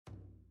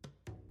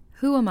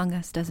Who among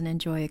us doesn't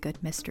enjoy a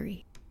good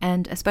mystery?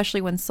 And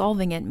especially when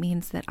solving it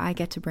means that I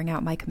get to bring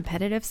out my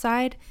competitive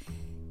side,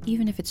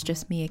 even if it's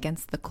just me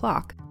against the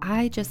clock.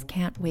 I just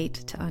can't wait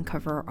to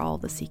uncover all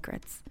the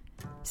secrets.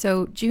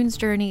 So June's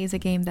Journey is a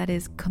game that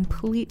is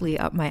completely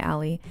up my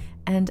alley,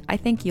 and I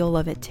think you'll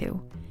love it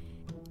too.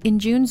 In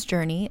June's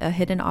Journey, a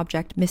hidden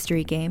object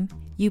mystery game,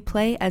 you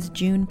play as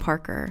June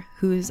Parker,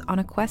 who's on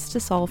a quest to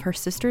solve her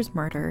sister's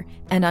murder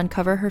and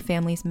uncover her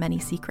family's many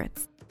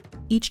secrets.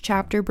 Each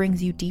chapter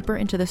brings you deeper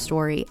into the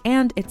story,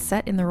 and it's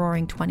set in the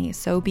Roaring '20s,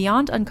 so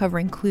beyond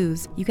uncovering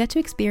clues, you get to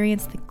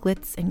experience the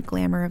glitz and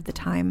glamour of the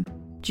time.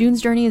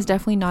 June's Journey is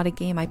definitely not a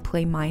game I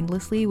play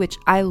mindlessly, which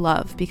I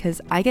love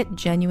because I get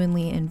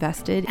genuinely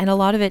invested, and a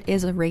lot of it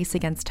is a race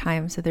against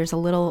time, so there's a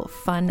little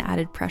fun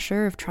added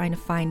pressure of trying to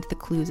find the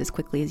clues as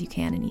quickly as you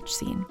can in each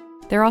scene.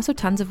 There are also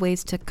tons of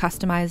ways to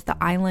customize the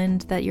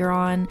island that you're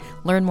on,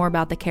 learn more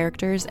about the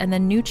characters, and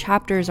then new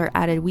chapters are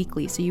added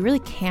weekly, so you really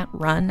can't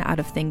run out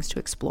of things to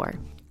explore.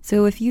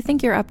 So if you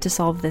think you're up to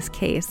solve this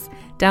case,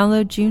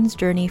 download June's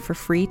Journey for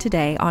free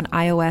today on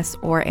iOS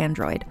or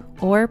Android,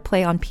 or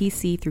play on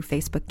PC through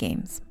Facebook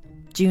Games.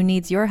 June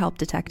needs your help,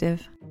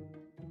 detective.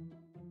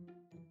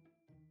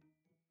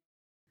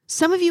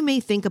 Some of you may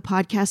think a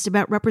podcast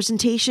about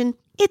representation,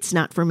 it's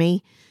not for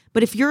me.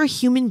 But if you're a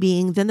human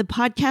being, then the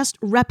podcast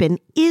Reppin'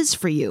 is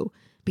for you,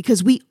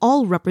 because we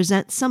all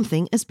represent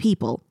something as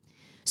people.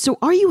 So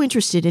are you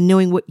interested in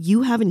knowing what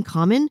you have in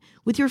common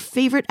with your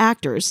favorite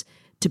actors,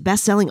 to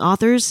best-selling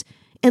authors,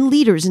 and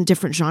leaders in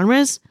different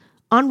genres?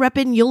 On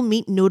Reppin', you'll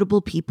meet notable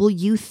people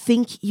you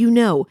think you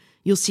know.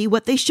 You'll see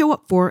what they show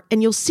up for,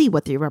 and you'll see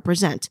what they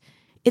represent.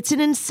 It's an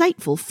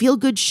insightful,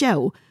 feel-good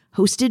show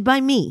hosted by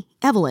me,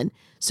 Evelyn.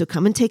 So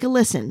come and take a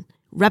listen.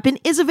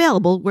 Reppin' is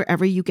available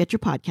wherever you get your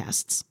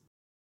podcasts.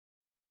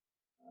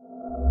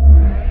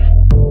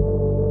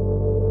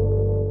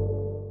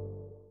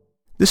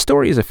 This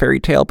story is a fairy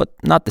tale, but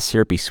not the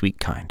syrupy sweet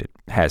kind. It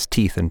has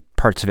teeth and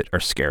parts of it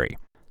are scary.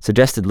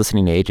 Suggested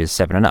listening age is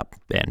 7 and up,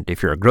 and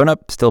if you're a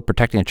grown-up still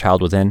protecting a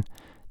child within,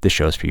 this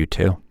show's for you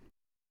too.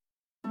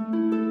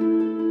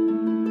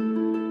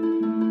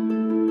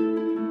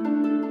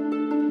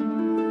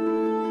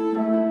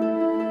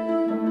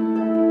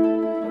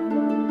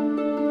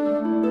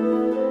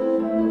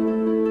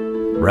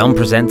 Realm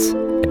presents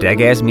a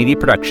Dagaz Media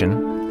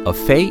production of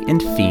Fae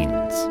and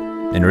Fiends,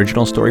 an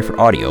original story for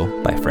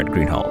audio by Fred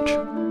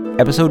Greenhalgh.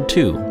 Episode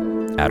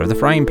 2, Out of the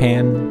Frying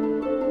Pan.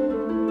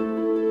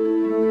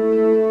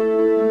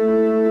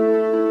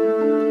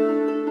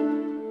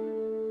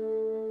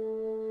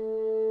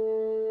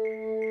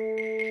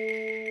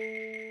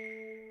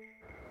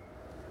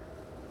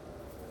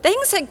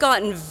 Things had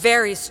gotten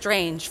very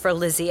strange for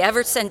Lizzie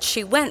ever since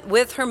she went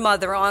with her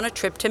mother on a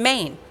trip to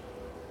Maine.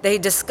 They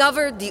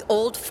discovered the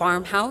old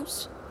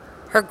farmhouse.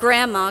 Her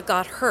grandma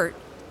got hurt.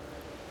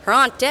 Her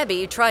Aunt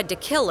Debbie tried to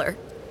kill her.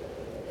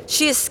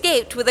 She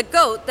escaped with a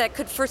goat that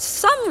could for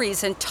some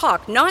reason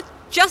talk not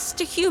just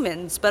to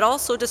humans, but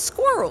also to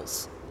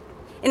squirrels.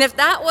 And if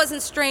that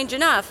wasn't strange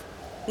enough,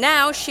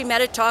 now she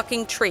met a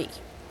talking tree.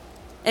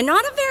 And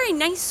not a very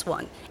nice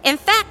one. In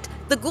fact,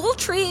 the ghoul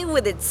tree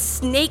with its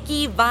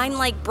snaky,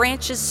 vine-like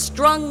branches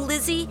strung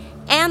Lizzie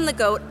and the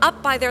goat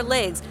up by their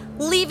legs,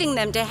 leaving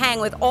them to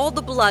hang with all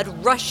the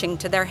blood rushing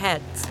to their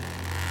heads.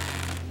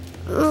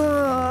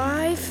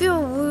 I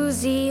feel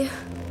woozy.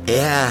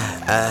 Yeah,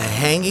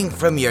 hanging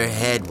from your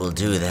head will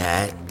do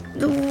that.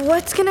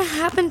 What's gonna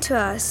happen to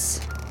us?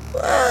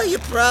 Well, you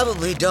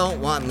probably don't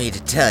want me to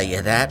tell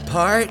you that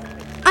part.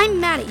 I'm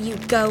mad at you,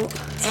 goat.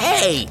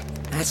 Hey,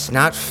 that's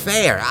not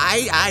fair.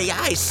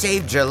 I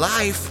saved your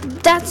life.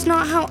 That's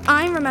not how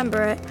I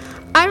remember it.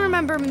 I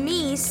remember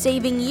me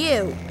saving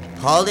you.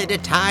 Call it a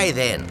tie,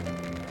 then.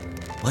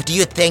 What do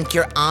you think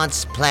your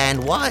aunt's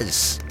plan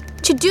was?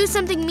 To do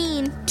something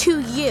mean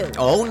to you.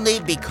 Only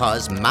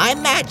because my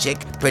magic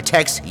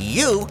protects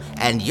you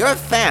and your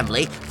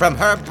family from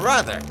her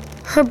brother.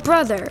 Her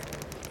brother?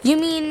 You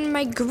mean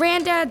my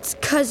granddad's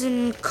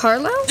cousin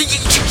Carlo?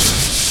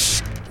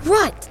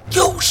 What?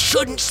 You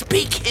shouldn't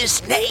speak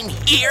his name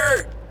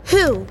here.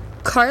 Who?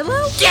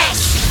 Carlo? Yes!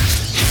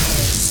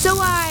 So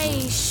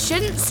I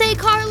shouldn't say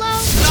Carlo?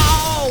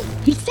 No!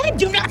 He said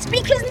do not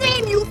speak his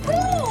name, you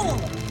fool!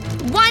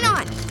 Why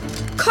not?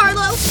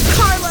 Carlo!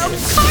 Carlo!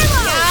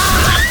 Carlo!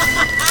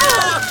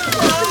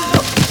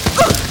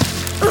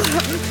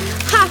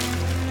 Ha!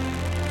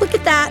 Look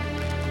at that.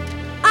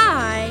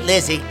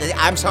 Lizzie,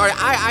 I'm sorry.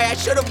 I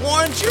should have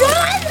warned you.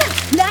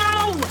 Run!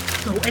 Now!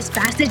 Go as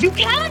fast as you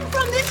can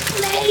from this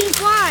place!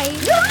 Why?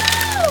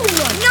 No!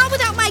 Not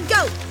without my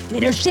goat!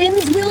 Little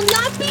shins will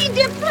not be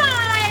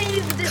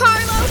deprived!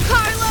 Carlo!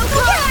 Carlo!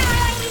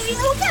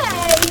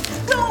 Okay!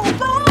 Go!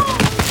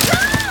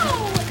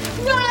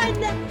 Run!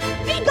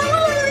 Be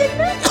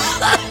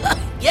gone!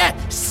 Yeah,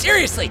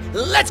 seriously,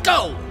 let's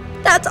go!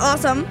 That's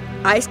awesome.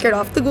 I scared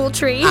off the ghoul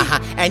tree.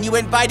 And you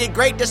invited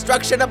great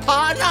destruction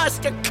upon us.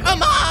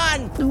 Come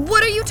on!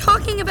 What are you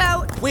talking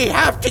about? We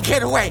have to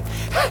get away.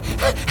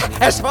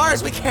 As far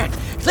as we can.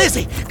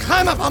 Lizzie,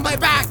 climb up on my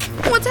back.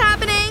 What's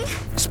happening?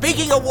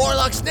 speaking a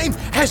warlock's name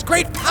has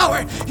great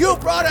power. You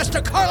brought us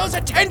to Carlo's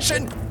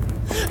attention,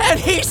 and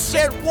he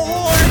sent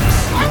wargs.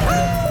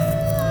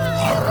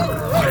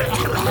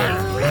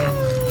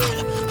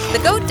 The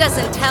goat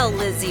doesn't tell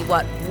Lizzie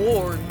what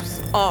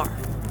wargs are,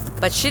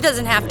 but she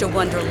doesn't have to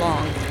wonder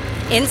long.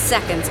 In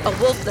seconds, a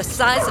wolf the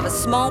size of a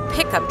small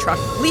pickup truck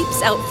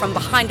leaps out from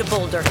behind a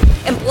boulder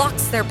and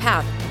blocks their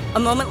path. A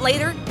moment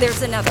later,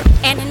 there's another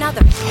and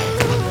another.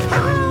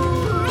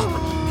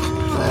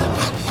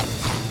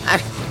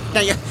 Now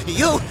you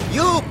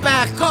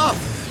back off,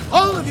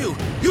 all of you.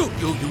 You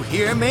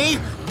hear me?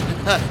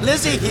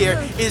 Lizzie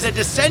here is a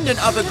descendant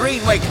of the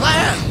Greenway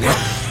clan.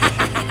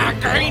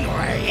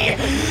 Greenway?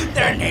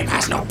 Their name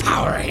has no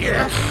power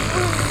here.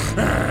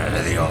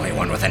 The only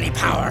one with any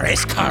power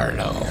is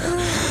Carlo.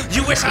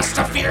 You wish us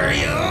to fear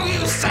you,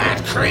 you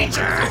sad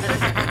creature?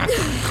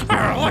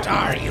 What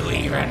are you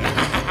even?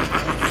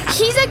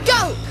 He's a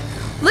goat!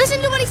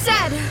 Listen to what he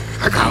said!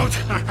 A goat?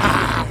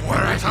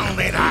 Were it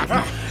only that?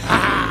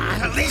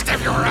 At least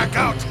if you were a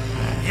goat,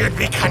 you'd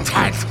be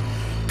content,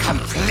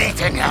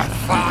 completing your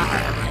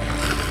farm.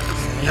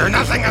 You're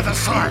nothing of the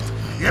sort.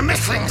 You're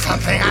missing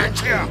something, aren't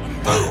you?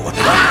 Boo!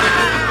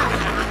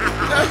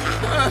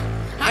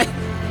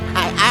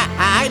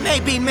 I may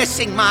be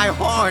missing my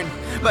horn,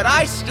 but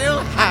I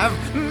still have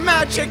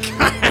magic.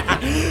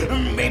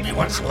 Maybe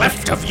what's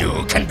left of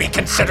you can be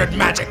considered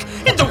magic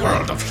in the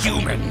world of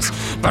humans.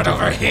 But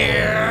over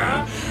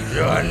here,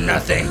 you're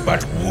nothing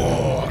but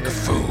warg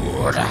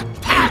food.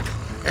 Pack!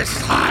 It's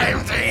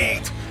time to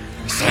eat.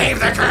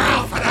 Save the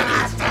girl for the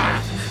master.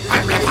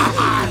 And rip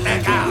on the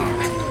go.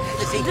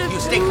 Lizzie, you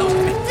stay close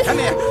to me. Come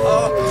here.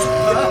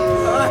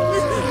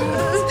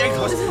 Stay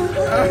close.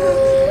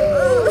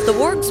 The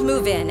wargs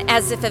move in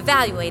as if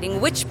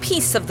evaluating which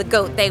piece of the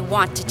goat they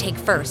want to take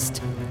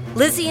first.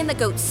 Lizzie and the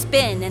goat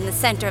spin in the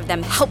center of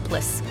them,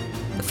 helpless.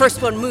 The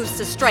first one moves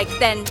to strike,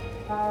 then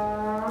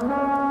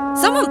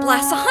someone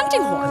blasts a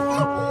hunting horn.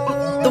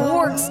 The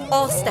wargs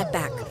all step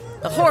back.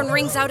 The horn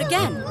rings out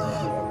again.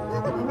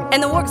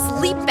 And the wargs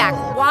leap back,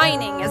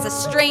 whining as a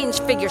strange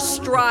figure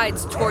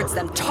strides towards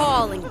them,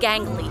 tall and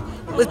gangly,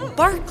 with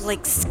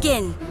bark-like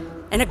skin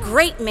and a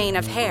great mane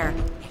of hair.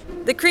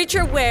 The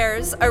creature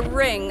wears a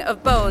ring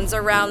of bones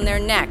around their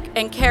neck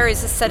and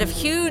carries a set of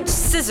huge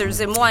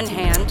scissors in one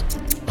hand,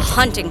 a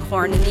hunting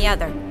horn in the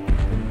other.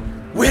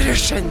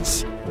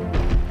 Widdershins!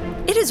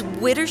 It is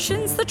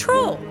Widdershins the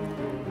troll.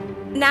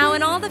 Now,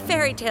 in all the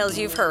fairy tales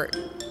you've heard,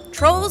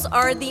 trolls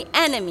are the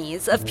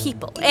enemies of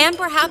people, and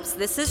perhaps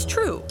this is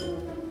true.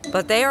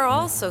 But they are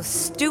also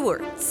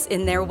stewards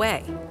in their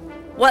way.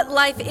 What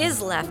life is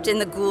left in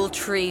the Ghoul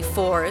Tree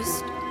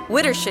Forest,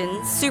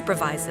 Widdershins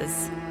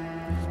supervises.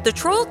 The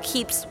troll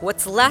keeps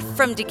what's left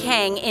from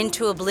decaying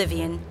into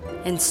oblivion,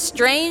 and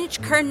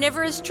strange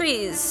carnivorous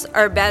trees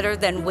are better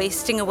than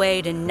wasting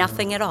away to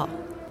nothing at all.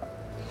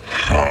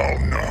 How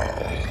now?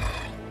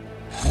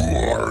 Who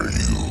are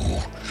you,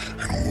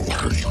 and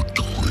what are you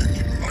doing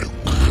in my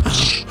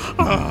woods?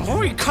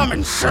 We come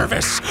in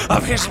service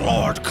of his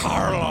Lord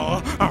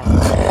Carlo.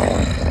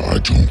 I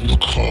don't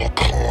recall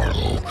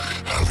Carlo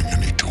having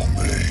any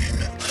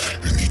domain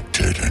in the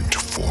dead-end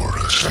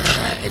forest.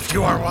 If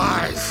you are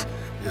wise,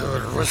 you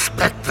would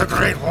respect the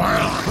great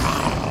world.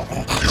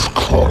 If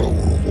Carlo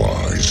were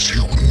wise, he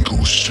wouldn't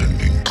go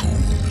sending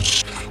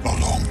goons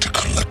along to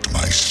collect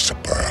my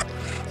supper.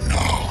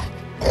 Now,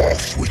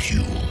 off with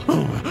you.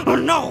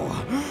 No,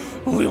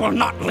 we will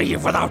not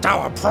leave without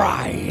our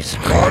prize.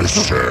 I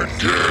said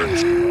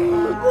get.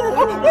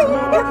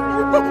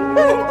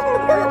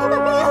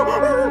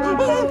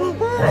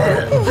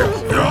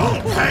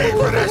 You'll pay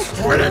for this,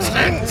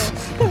 Widdershins.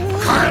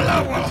 Carlo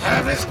will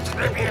have his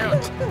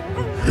tribute.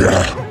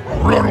 Yeah,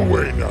 run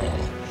away now.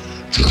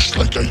 Just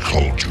like I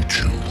told you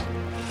to.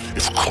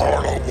 If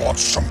Carlo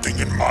wants something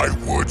in my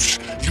woods,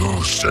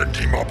 you send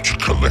him up to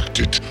collect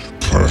it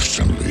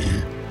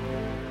personally.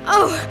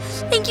 Oh,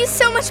 thank you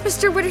so much,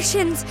 Mr.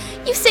 Widdershins.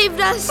 You saved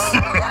us.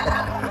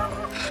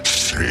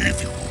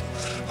 Save you?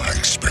 I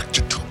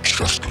expected to,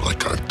 just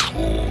like I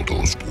told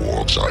those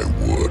wargs I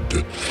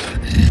would.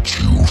 Eat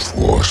you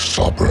for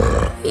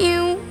supper.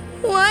 You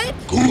what?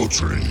 Ghoul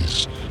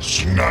trees.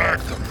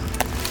 Snag them.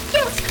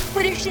 Yes,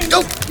 Widdershins. And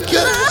don't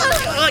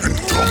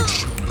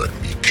you let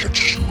me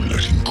catch you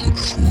letting good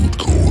food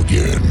go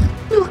again.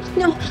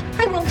 No,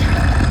 I won't.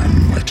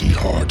 Mighty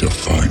hard to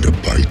find a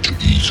bite to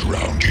eat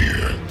around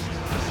here.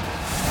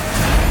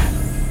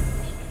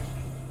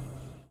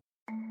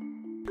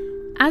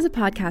 As a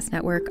podcast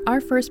network, our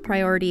first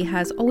priority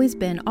has always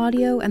been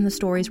audio and the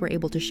stories we're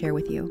able to share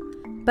with you.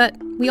 But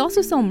we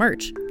also sell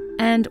merch,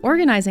 and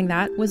organizing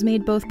that was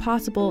made both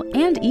possible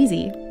and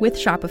easy with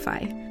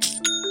Shopify.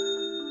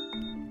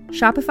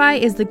 Shopify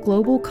is the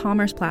global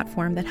commerce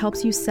platform that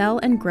helps you sell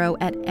and grow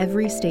at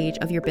every stage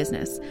of your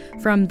business,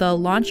 from the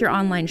launch your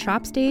online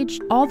shop stage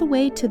all the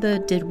way to the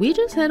did we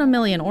just hit 1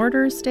 million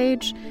orders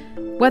stage.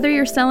 Whether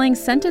you're selling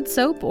scented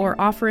soap or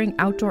offering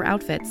outdoor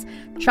outfits,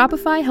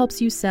 Shopify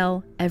helps you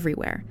sell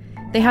everywhere.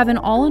 They have an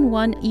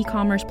all-in-one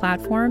e-commerce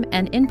platform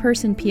and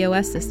in-person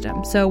POS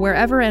system, so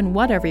wherever and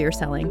whatever you're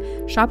selling,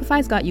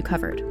 Shopify's got you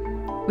covered.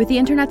 With the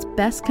internet's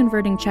best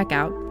converting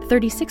checkout,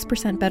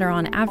 36% better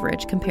on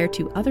average compared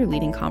to other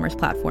leading commerce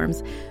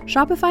platforms,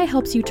 Shopify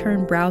helps you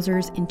turn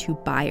browsers into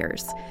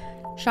buyers.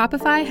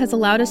 Shopify has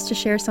allowed us to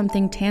share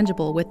something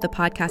tangible with the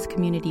podcast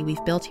community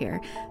we've built here,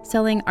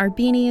 selling our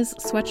beanies,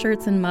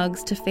 sweatshirts, and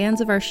mugs to fans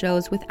of our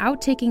shows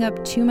without taking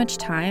up too much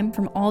time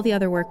from all the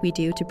other work we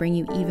do to bring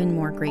you even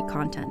more great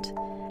content.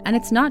 And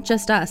it's not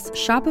just us.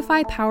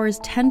 Shopify powers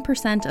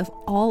 10% of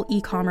all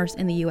e-commerce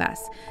in the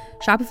US.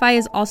 Shopify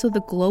is also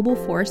the global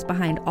force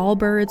behind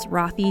Allbirds,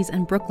 Rothy's,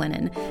 and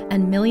Brooklinen,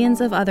 and millions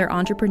of other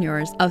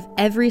entrepreneurs of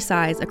every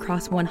size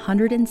across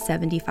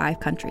 175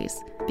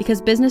 countries.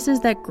 Because businesses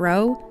that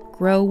grow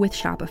with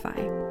Shopify.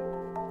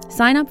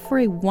 Sign up for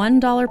a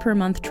 $1 per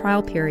month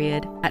trial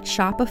period at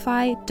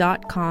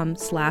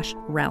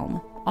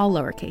shopify.com/realm, all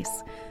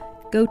lowercase.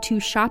 Go to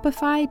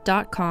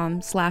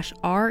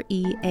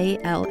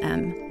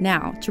shopify.com/REALM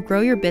now to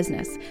grow your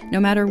business, no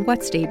matter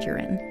what stage you're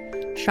in.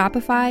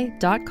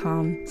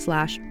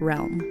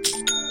 Shopify.com/realm.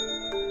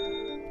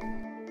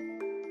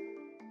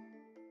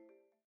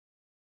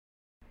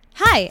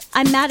 Hi,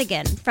 I'm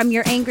Madigan from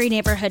Your Angry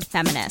Neighborhood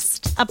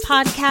Feminist, a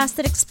podcast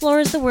that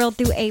explores the world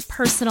through a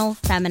personal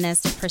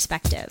feminist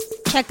perspective.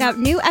 Check out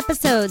new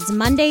episodes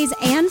Mondays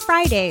and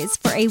Fridays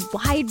for a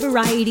wide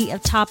variety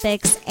of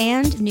topics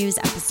and news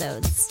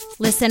episodes.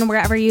 Listen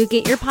wherever you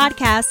get your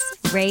podcasts.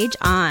 Rage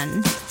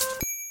on.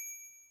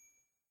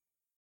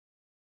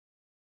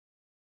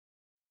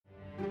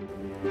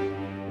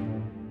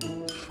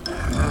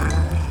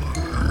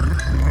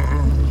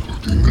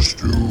 Cooking the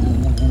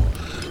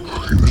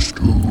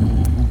stew,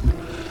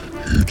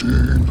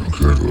 eating the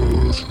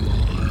carrots, I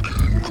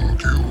can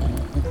cook you.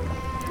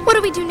 What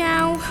do we do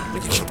now?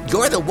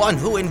 You're the one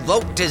who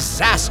invoked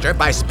disaster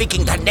by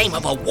speaking the name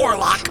of a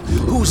warlock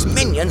whose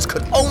minions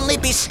could only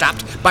be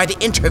stopped by the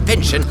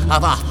intervention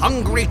of a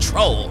hungry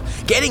troll.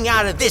 Getting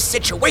out of this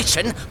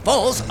situation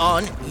falls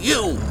on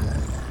you.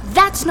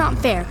 That's not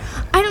fair.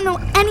 I don't know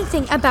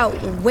anything about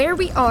where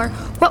we are,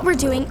 what we're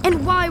doing,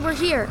 and why we're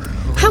here.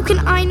 How can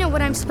I know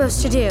what I'm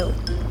supposed to do?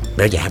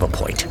 Well, you have a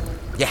point.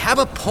 You have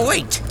a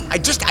point. I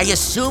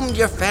assumed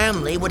your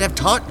family would have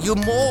taught you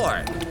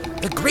more.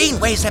 The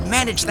Greenways have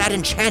managed that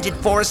enchanted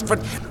forest for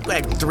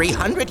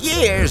 300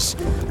 years.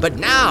 But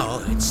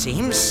now, it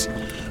seems,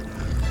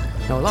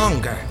 no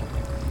longer.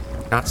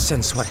 Not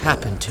since what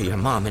happened to your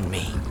mom and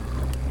me.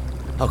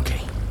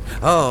 Okay,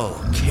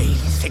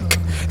 think,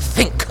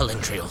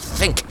 Calendriel,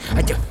 think.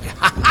 I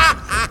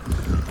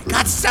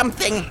got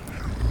something.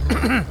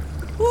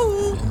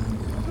 Ooh.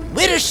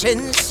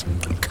 Widdershins,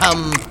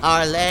 come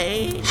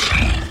parlay.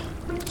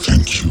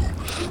 Thank you,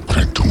 but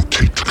I don't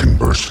take to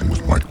conversing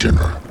with my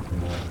dinner.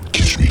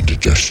 Gives me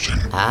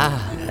indigestion.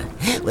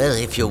 Well,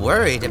 if you're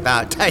worried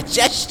about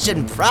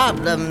digestion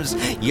problems,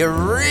 you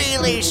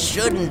really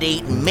shouldn't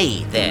eat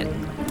me then.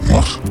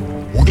 What?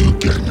 What are you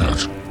getting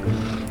at?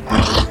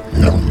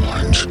 Never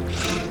mind.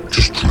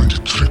 Just trying to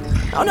trick me.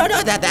 Oh, no,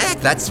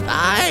 that's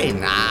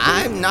fine.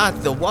 I'm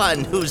not the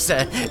one who's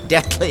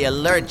deathly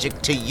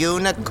allergic to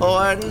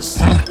unicorns.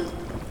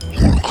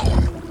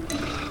 Unicorn?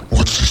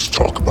 What's this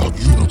talk about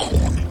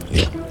unicorn?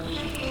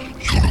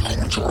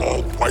 Unicorns are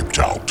all wiped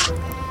out.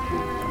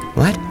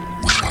 What?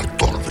 Wish I'd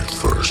thought of it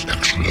first,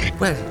 actually.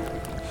 Well,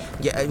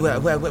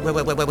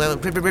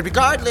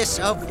 regardless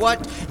of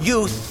what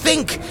you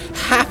think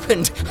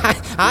happened,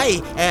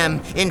 I am,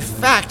 in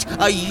fact,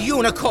 a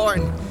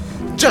unicorn.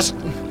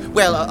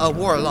 A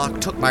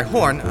warlock took my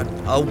horn.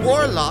 A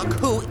warlock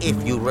who,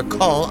 if you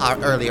recall our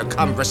earlier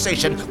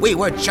conversation, we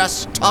were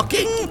just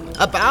talking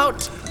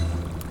about.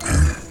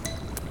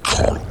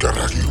 Carl got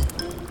at you.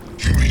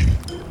 You mean?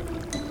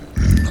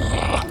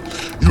 Nah,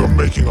 you're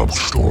making up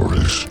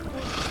stories.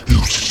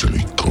 You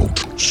silly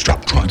goat,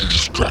 stop trying to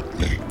distract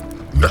me.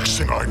 Next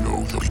thing I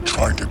know, you'll be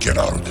trying to get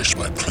out of this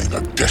by playing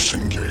a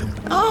guessing game.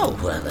 Oh,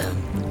 well,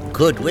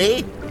 could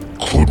we?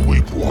 Could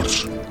we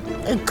what?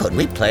 And could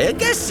we play a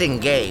guessing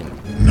game?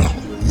 No,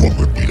 what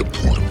would be the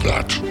point of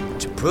that?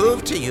 To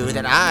prove to you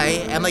that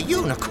I am a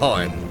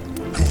unicorn.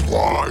 And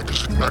why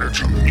does it matter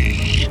to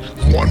me,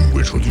 one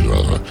which or the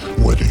other,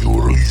 whether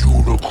you're a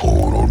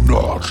unicorn or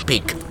not?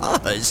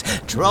 Because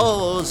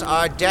trolls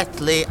are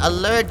deathly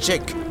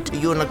allergic to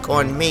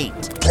unicorn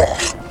meat. Bah,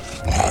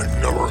 I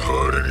never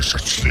heard any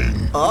such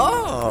thing.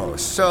 Oh,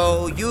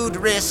 so you'd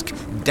risk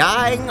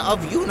dying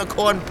of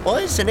unicorn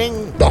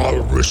poisoning?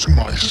 I'll risk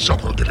my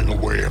supper getting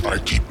away if I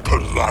keep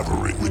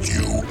palavering with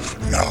you.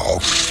 Now,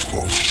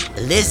 shush.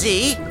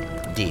 Lizzie,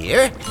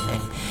 dear,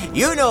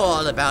 you know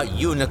all about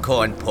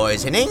unicorn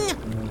poisoning,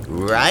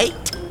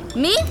 right?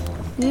 Me?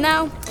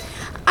 No.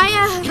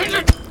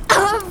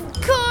 Of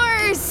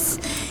course!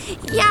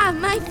 Yeah,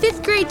 my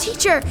 5th grade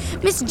teacher,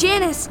 Miss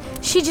Janice,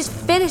 she just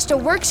finished a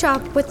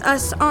workshop with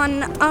us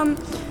on,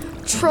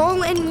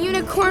 troll and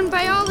unicorn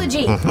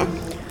biology.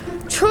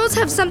 Trolls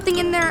have something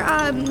in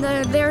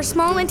their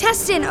small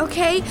intestine,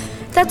 okay?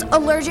 That's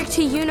allergic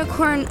to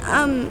unicorn,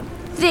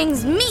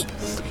 meat.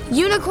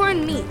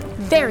 Unicorn meat.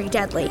 very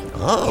deadly.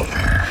 Oh,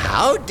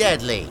 how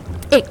deadly?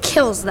 It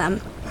kills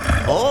them.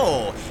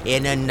 Oh,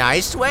 in a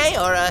nice way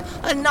or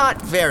a not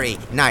very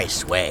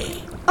nice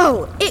way?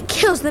 Oh, it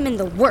kills them in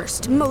the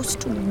worst,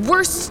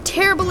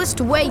 terriblest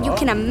way you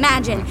can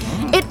imagine.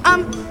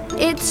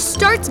 It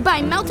starts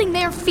by melting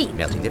their feet.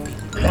 Melting their feet.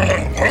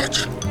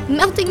 What?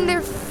 Melting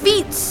their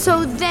feet,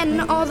 so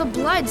then all the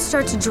blood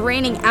starts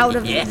draining out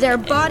of their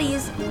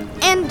bodies.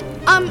 And,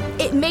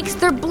 it makes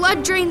their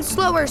blood drain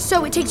slower,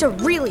 so it takes a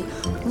really,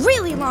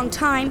 really long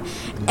time.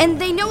 And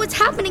they know it's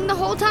happening the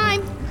whole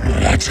time.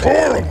 That's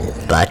horrible.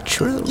 But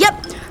true.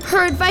 Yep.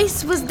 Her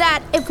advice was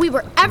that if we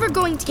were ever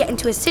going to get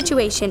into a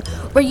situation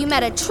where you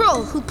met a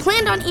troll who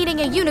planned on eating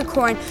a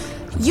unicorn,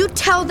 you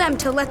tell them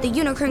to let the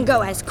unicorn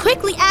go as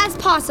quickly as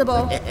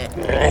possible.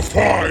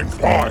 Fine.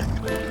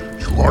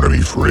 You want to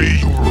be free,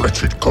 you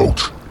wretched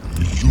goat.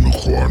 You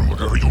unicorn,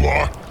 whatever you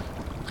are.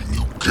 And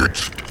you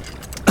get...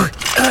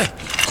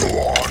 Go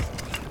on.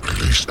 At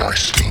least I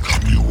still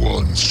give you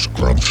one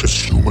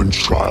scrumptious human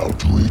child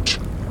to eat.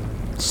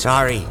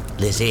 Sorry,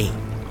 Lizzie.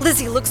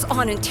 Lizzie looks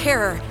on in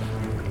terror.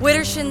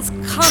 Widdershins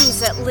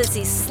comes at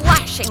Lizzie,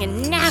 slashing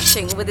and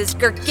gnashing with his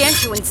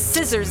gargantuan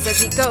scissors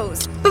as he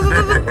goes.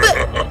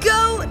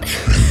 Goat!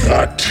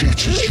 That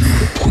teaches you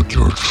to put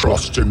your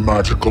trust in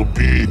magical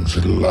beings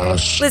at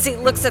last. Lizzie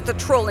looks at the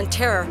troll in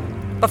terror,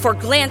 before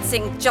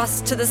glancing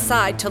just to the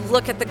side to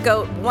look at the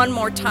goat one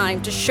more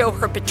time to show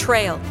her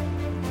betrayal.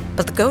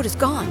 But the goat is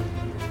gone.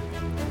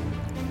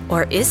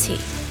 Or is he?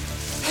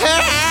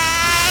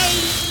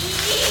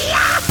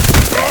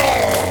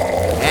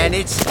 And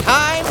it's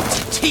time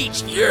to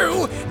teach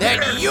you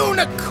that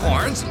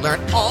unicorns learn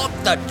all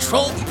the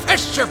troll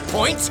pressure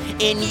points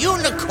in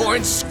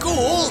unicorn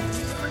school.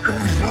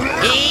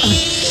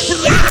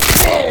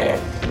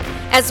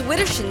 As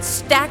Widdershin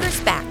staggers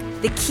back,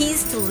 the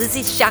keys to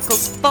Lizzie's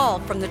shackles fall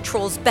from the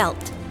troll's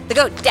belt. The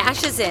goat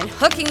dashes in,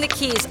 hooking the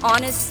keys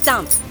on his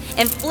stump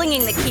and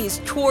flinging the keys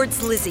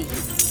towards Lizzie.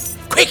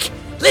 Quick,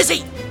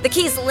 Lizzie! The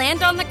keys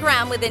land on the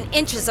ground within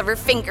inches of her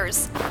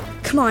fingers.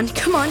 Come on.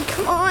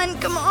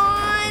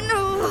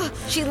 Oh.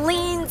 She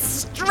leans,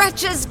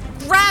 stretches,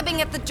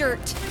 grabbing at the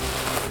dirt.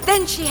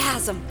 Then she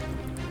has him.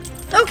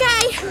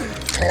 Okay.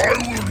 I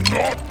will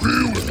not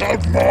be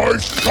without my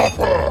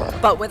supper.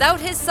 But without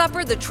his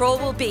supper, the troll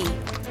will be.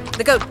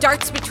 The goat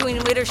darts between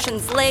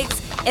Widdershin's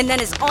legs and then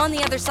is on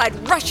the other side,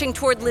 rushing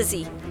toward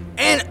Lizzie.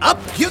 And up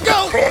you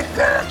go! Come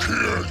back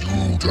here,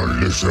 you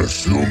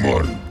delicious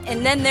human.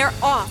 And then they're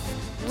off,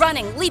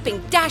 running, leaping,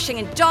 dashing,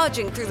 and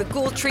dodging through the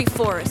Ghoul Tree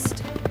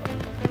Forest.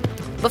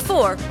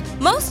 Before,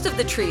 most of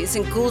the trees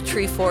in Ghoul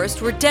Tree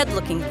Forest were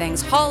dead-looking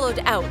things, hollowed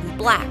out and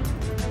black.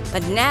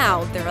 But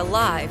now they're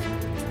alive,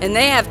 and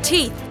they have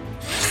teeth.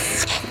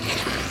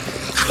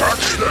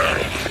 Catch them!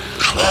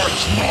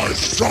 Catch my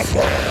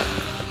supper!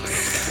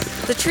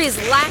 The trees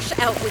lash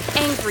out with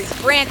angry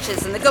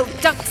branches, and the goat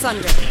ducks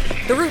under.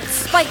 The roots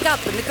spike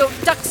up, and the goat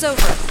ducks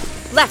over.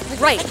 Left,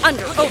 right,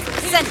 under, over,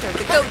 center,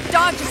 the goat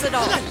dodges it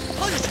all.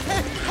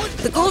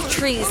 The gold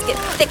trees get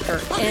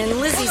thicker, and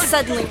Lizzie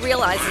suddenly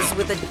realizes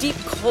with a deep,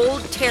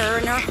 cold terror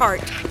in her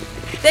heart,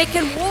 they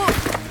can walk.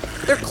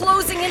 They're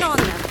closing in on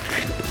them.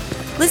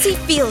 Lizzie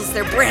feels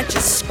their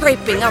branches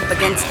scraping up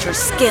against her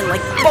skin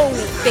like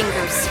bony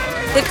fingers.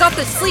 They've got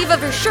the sleeve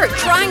of her shirt,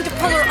 trying to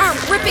pull her arm,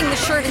 ripping the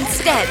shirt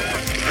instead.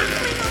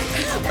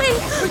 Wait,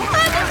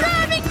 they're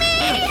grabbing me!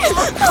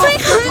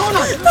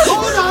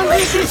 Hold on,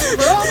 Lizzie.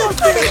 We're almost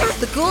there.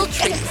 The ghoul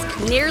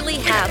trees nearly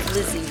have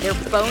Lizzie, their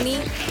bony,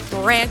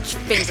 branch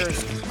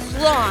fingers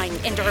clawing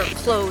into her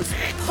clothes,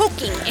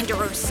 poking into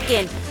her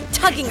skin,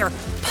 tugging her,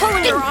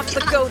 pulling her off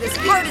the goat as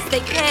hard as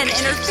they can,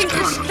 and her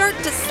fingers start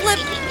to slip.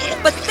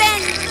 But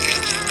then,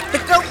 the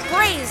goat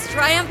brays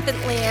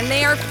triumphantly, and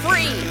they are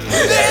free.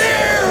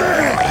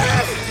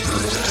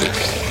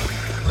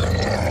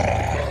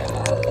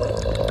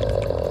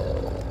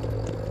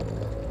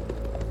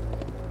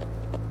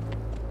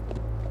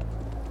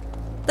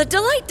 The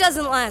delight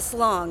doesn't last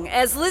long,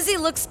 as Lizzie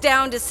looks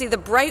down to see the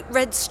bright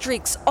red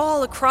streaks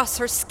all across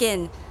her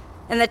skin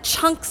and the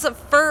chunks of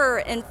fur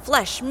and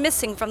flesh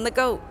missing from the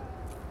goat.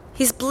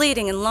 He's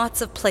bleeding in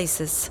lots of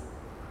places.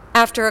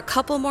 After a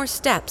couple more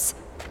steps,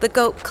 the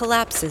goat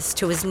collapses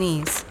to his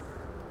knees.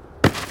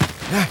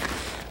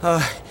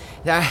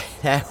 That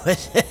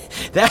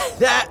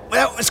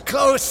was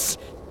close.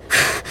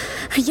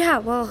 Yeah,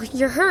 well,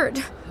 you're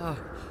hurt.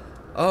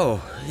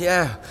 Oh,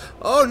 yeah.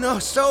 Oh, no,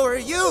 so are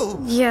you.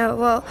 Yeah,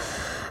 well,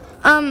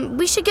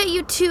 we should get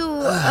you to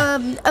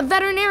a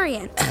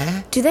veterinarian.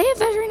 Do they have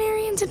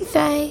veterinarians in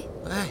Faye?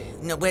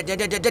 No,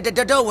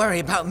 don't worry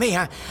about me.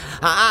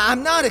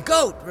 I'm not a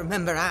goat,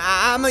 remember?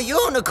 I'm a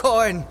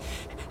unicorn.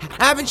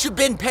 Haven't you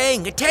been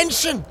paying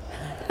attention?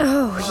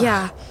 Oh,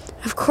 yeah,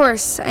 of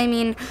course. I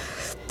mean,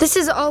 this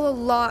is all a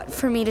lot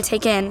for me to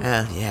take in.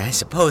 Yeah, I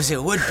suppose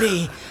it would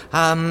be.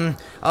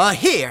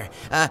 Here,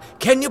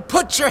 can you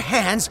put your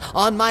hands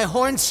on my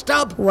horn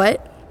stub?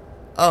 What?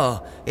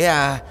 Oh,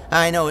 yeah,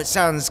 I know it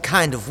sounds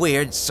kind of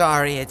weird.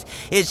 Sorry.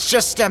 It's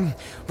just,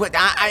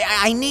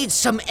 I need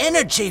some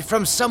energy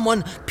from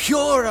someone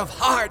pure of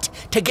heart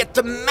to get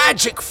the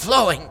magic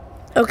flowing.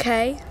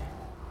 Okay.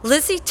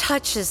 Lizzie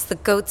touches the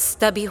goat's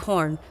stubby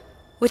horn,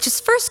 which is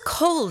first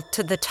cold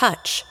to the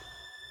touch.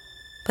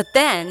 But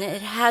then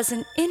it has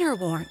an inner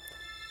warmth,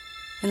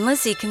 and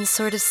Lizzie can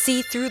sort of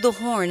see through the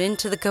horn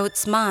into the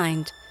goat's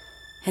mind,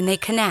 and they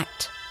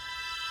connect.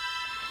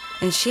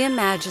 And she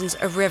imagines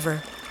a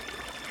river,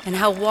 and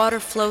how water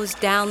flows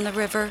down the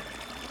river,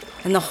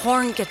 and the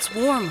horn gets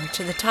warmer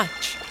to the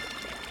touch.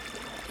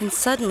 And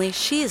suddenly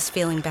she is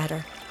feeling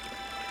better.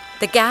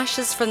 The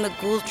gashes from the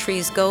ghoul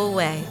trees go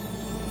away.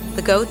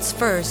 The goat's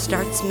fur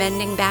starts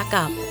mending back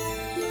up.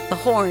 The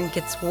horn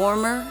gets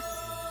warmer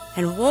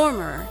and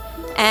warmer,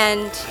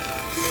 and...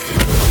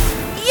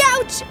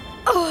 Youch!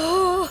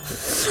 Oh!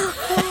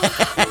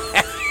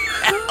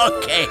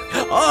 Okay.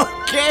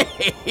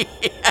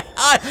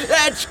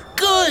 That's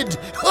good.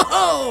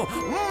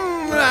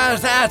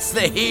 That's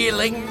the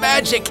healing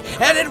magic,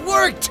 and it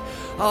worked.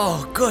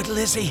 Oh, good,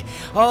 Lizzie.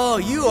 Oh,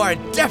 you are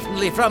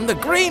definitely from the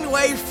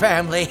Greenway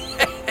family.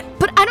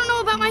 But I don't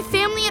know about my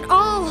family at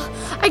all.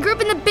 I grew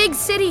up in the big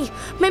city.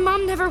 My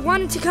mom never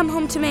wanted to come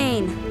home to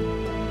Maine.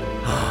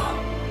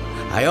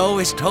 I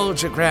always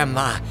told your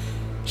grandma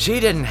she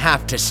didn't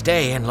have to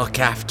stay and look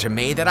after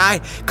me, that I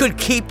could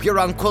keep your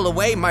uncle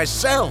away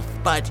myself,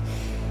 but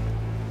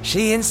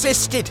she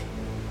insisted.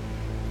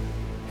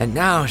 And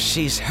now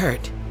she's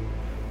hurt.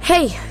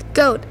 Hey,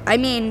 goat. I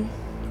mean,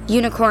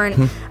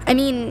 unicorn. I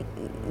mean,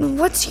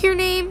 what's your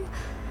name?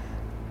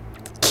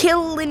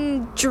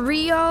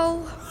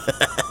 Kilindriel?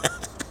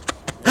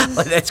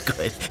 Oh, that's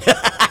good.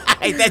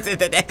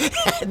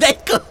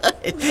 That's good.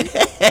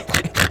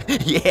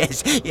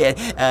 Yes,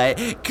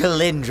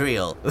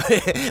 Calindriel.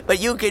 But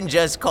you can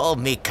just call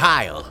me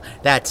Kyle.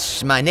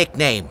 That's my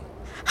nickname.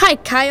 Hi,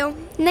 Kyle.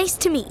 Nice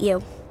to meet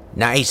you.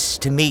 Nice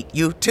to meet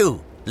you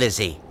too,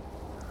 Lizzie.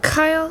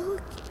 Kyle,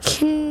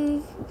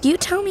 can you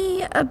tell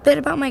me a bit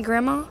about my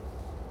grandma?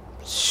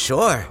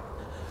 Sure.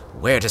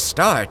 Where to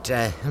start?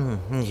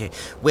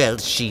 Well,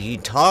 she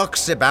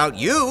talks about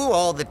you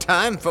all the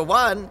time, for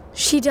one.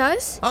 She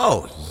does?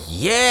 Oh,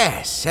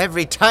 yes.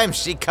 Every time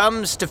she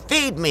comes to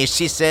feed me,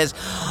 she says,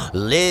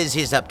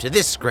 Lizzie's up to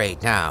this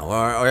grade now,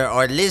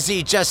 or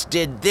Lizzie just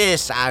did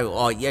this.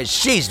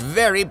 She's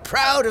very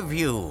proud of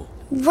you.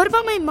 What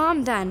about my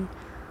mom, then?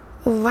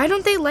 Why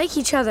don't they like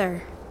each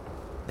other?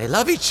 They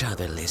love each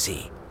other,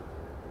 Lizzie.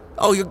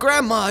 Oh, your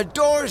grandma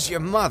adores your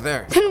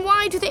mother. Then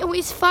why do they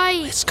always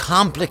fight? It's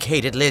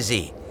complicated,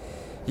 Lizzie.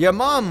 Your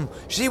mom,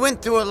 she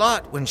went through a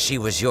lot when she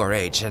was your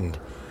age, and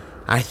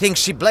I think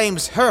she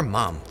blames her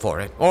mom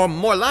for it. Or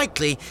more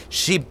likely,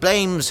 she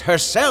blames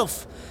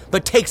herself,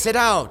 but takes it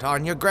out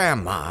on your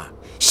grandma.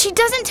 She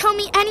doesn't tell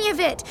me any of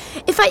it.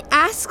 If I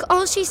ask,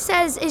 all she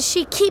says is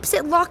she keeps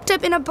it locked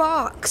up in a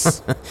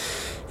box.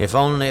 If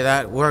only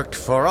that worked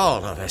for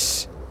all of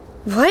us.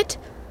 What?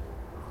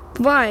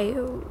 Why?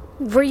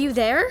 Were you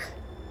there?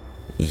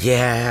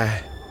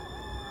 Yeah.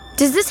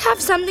 Does this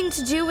have something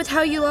to do with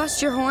how you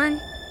lost your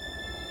horn?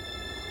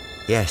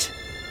 Yes.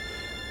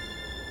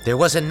 There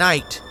was a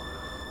night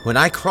when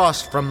I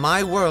crossed from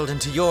my world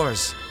into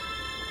yours.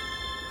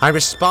 I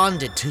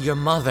responded to your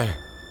mother.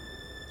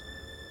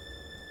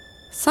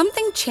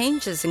 Something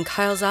changes in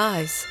Kyle's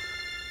eyes.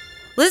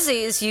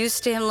 Lizzie is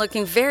used to him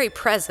looking very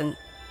present,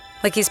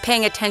 like he's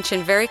paying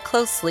attention very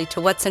closely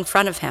to what's in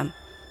front of him.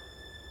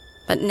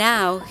 But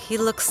now he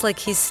looks like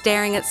he's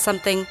staring at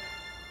something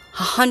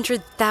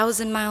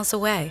 100,000 miles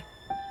away.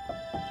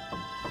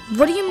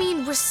 What do you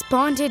mean,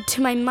 responded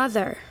to my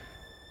mother?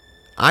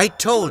 I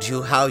told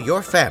you how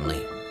your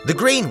family, the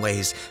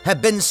Greenways,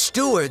 have been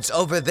stewards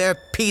over their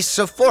piece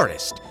of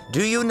forest.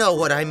 Do you know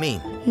what I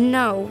mean?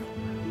 No.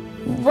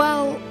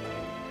 Well,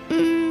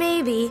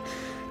 maybe.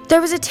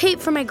 There was a tape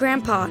from my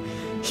grandpa.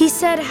 He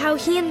said how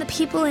he and the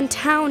people in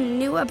town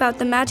knew about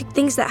the magic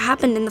things that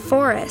happened in the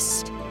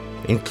forest.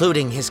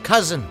 Including his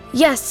cousin.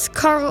 Yes,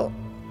 Carl.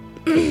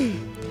 The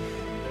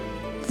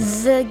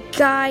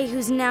guy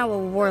who's now a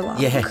warlock.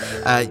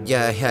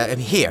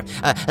 Here.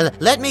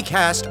 Let me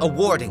cast a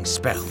warding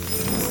spell.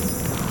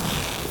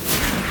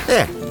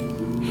 There.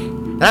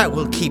 That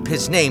will keep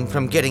his name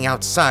from getting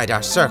outside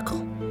our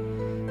circle.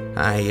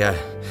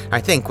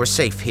 I think we're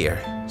safe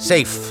here.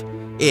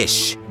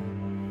 Safe-ish.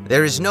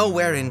 There is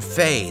nowhere in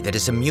Fae that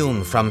is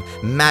immune from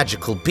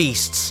magical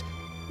beasts.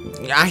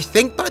 I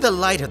think by the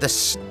light of the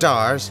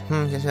stars.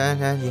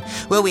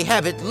 Well, we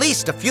have at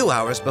least a few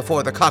hours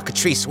before the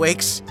cockatrice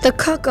wakes. The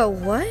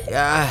what?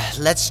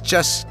 Let's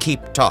just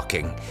keep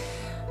talking.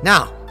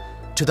 Now,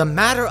 to the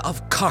matter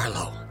of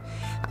Carlo.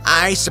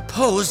 I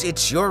suppose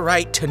it's your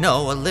right to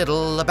know a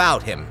little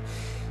about him.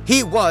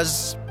 He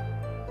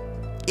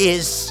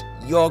is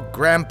your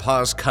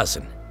grandpa's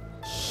cousin.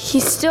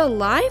 He's still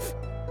alive?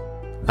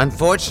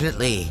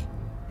 Unfortunately,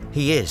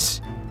 he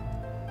is.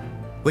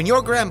 When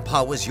your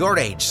grandpa was your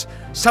age,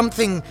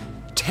 something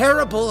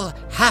terrible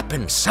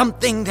happened.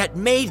 Something that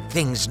made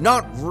things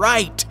not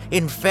right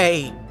in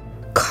Fae.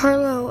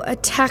 Carlo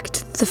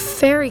attacked the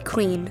Fairy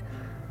Queen.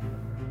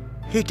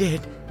 He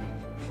did.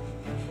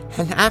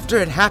 And after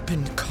it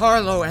happened,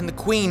 Carlo and the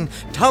Queen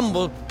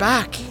tumbled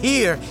back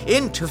here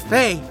into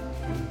Fae.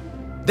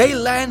 They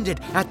landed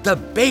at the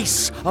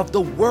base of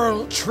the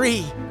World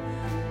Tree.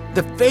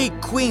 The Fae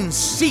Queen's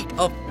seat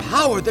of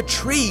power, the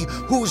tree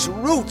whose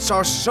roots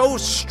are so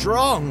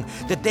strong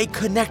that they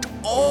connect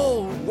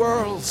all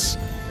worlds.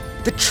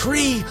 The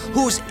tree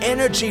whose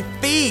energy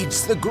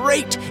feeds the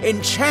great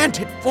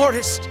enchanted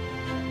forest.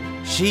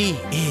 She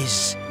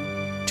is,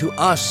 to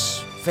us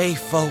Fae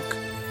folk,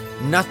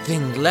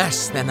 nothing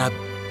less than a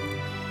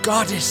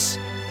goddess.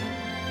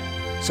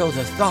 So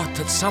the thought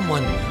that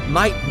someone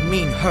might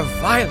mean her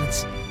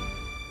violence.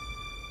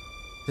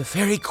 The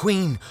Fairy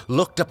Queen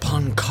looked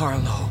upon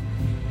Carlo,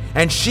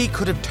 and she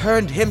could have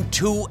turned him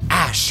to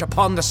ash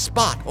upon the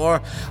spot,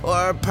 or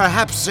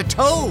perhaps a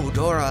toad,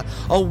 or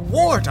a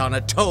wart on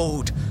a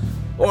toad,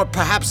 or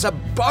perhaps a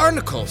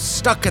barnacle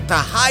stuck at the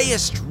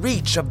highest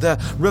reach of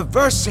the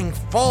reversing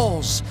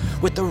falls,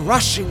 with the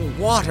rushing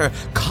water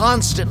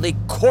constantly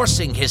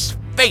coursing his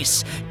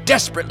face,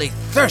 desperately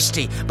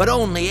thirsty, but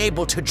only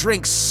able to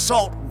drink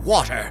salt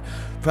water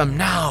from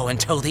now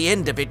until the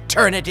end of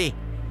eternity.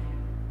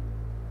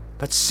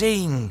 But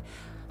seeing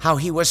how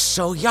he was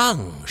so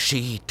young,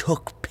 she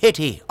took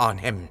pity on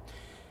him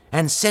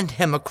and sent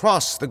him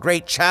across the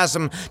great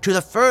chasm to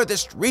the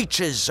furthest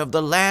reaches of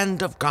the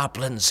land of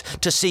goblins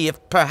to see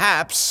if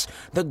perhaps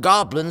the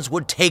goblins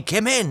would take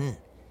him in.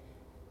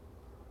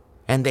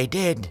 And they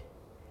did.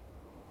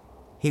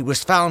 He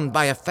was found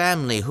by a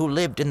family who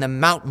lived in the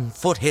mountain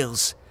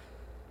foothills.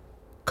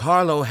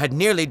 Carlo had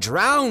nearly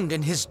drowned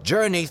in his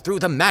journey through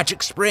the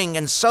magic spring,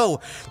 and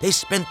so they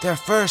spent their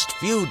first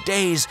few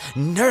days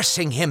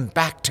nursing him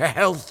back to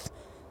health.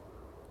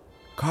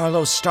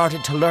 Carlo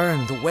started to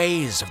learn the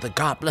ways of the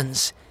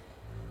goblins,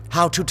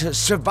 how to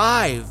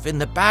survive in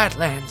the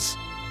Badlands,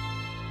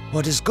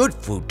 what is good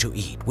food to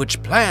eat,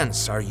 which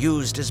plants are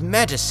used as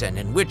medicine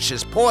and which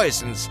as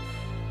poisons.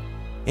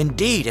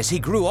 Indeed, as he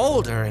grew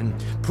older and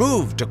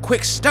proved a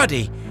quick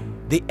study,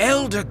 the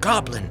elder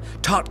goblin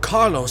taught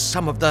Carlo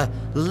some of the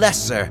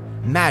lesser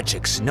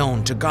magics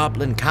known to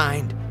goblin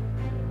kind.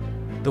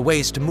 The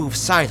ways to move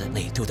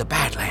silently through the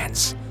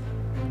Badlands,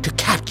 to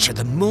capture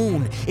the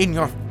moon in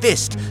your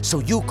fist so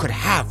you could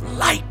have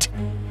light,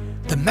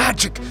 the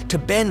magic to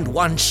bend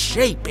one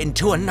shape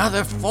into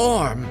another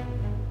form.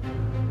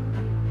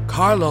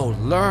 Carlo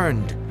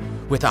learned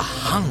with a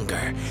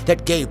hunger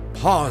that gave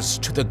pause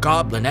to the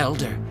goblin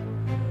elder.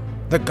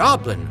 The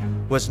goblin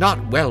was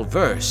not well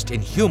versed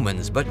in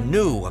humans, but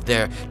knew of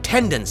their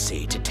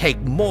tendency to take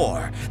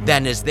more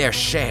than is their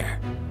share,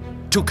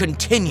 to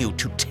continue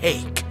to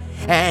take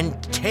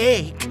and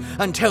take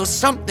until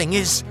something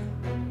is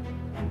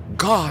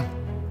gone.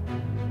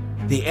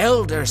 The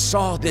elder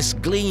saw this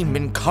gleam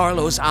in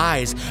Carlo's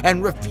eyes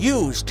and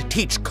refused to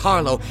teach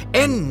Carlo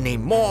any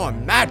more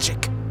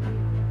magic.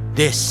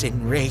 This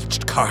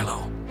enraged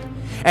Carlo,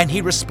 and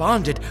he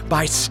responded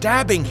by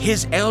stabbing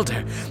his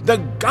elder, the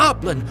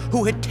goblin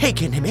who had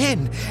taken him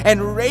in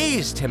and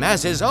raised him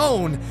as his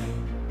own,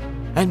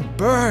 and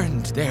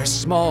burned their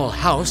small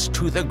house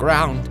to the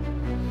ground,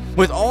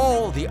 with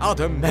all the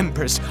other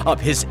members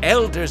of his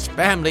elder's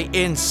family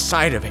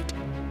inside of it.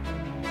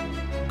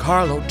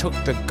 Carlo took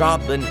the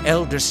goblin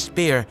elder's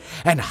spear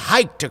and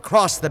hiked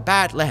across the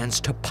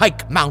Badlands to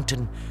Pike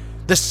Mountain,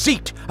 the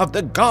seat of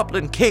the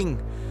Goblin King,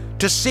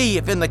 to see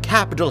if in the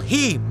capital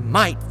he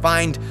might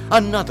find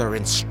another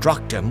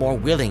instructor more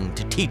willing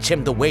to teach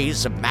him the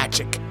ways of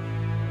magic.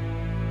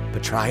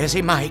 But try as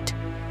he might,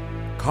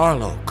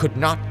 Carlo could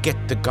not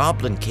get the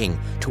Goblin King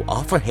to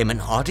offer him an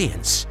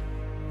audience.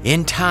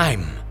 In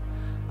time,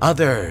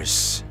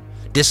 others,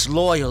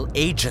 disloyal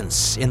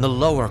agents in the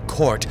lower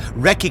court,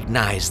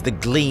 recognized the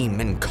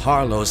gleam in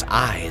Carlo's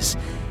eyes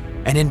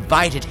and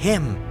invited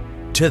him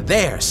to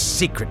their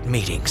secret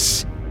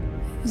meetings.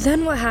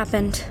 Then what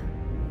happened?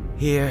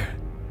 Here,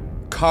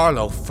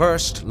 Carlo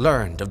first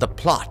learned of the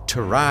plot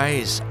to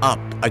rise up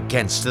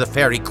against the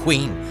Fairy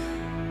Queen.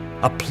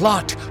 A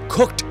plot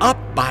cooked up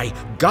by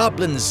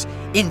goblins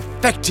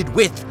infected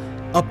with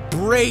a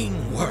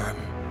brainworm.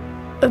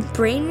 A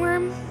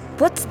brainworm?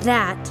 What's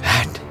that?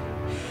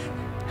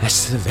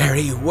 That's the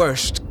very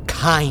worst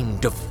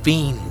kind of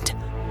fiend.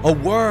 A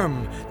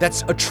worm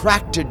that's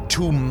attracted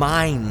to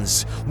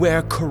minds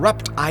where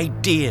corrupt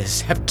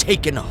ideas have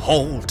taken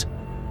hold.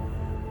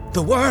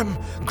 The worm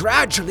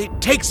gradually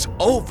takes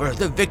over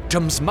the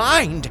victim's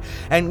mind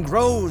and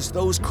grows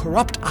those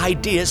corrupt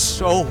ideas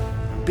so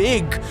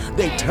big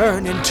they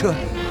turn into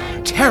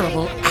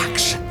terrible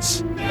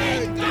actions.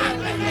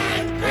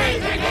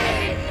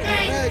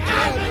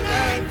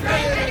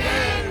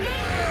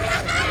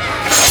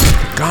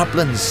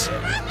 Goblins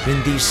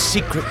in these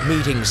secret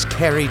meetings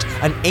carried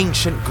an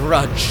ancient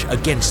grudge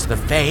against the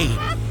Fae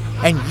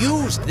and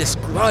used this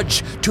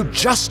grudge to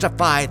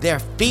justify their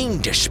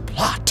fiendish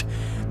plot.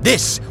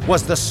 This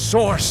was the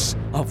source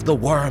of the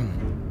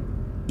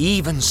worm.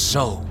 Even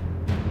so,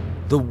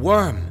 the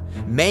worm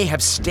may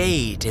have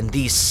stayed in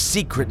these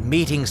secret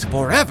meetings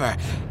forever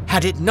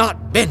had it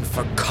not been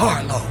for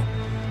Carlo,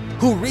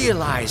 who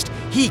realized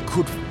he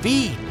could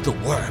feed the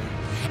worm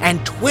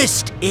and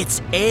twist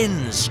its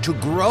ends to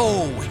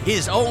grow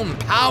his own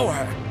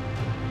power.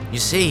 You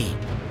see,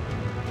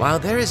 while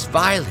there is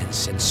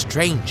violence and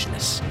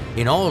strangeness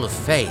in all of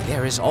Fae,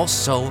 there is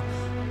also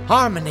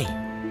harmony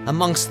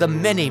amongst the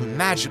many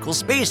magical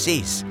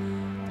species.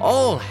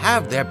 All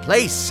have their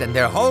place and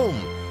their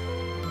home.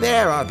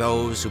 There are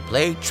those who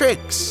play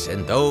tricks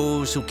and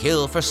those who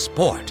kill for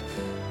sport.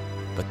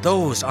 But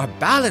those are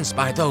balanced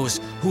by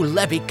those who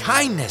levy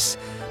kindness,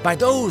 by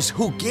those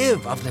who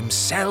give of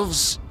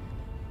themselves.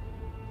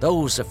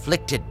 Those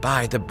afflicted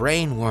by the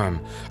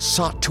brainworm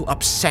sought to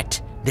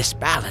upset this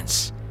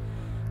balance.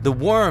 The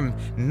worm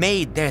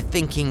made their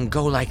thinking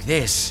go like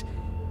this: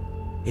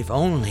 if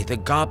only the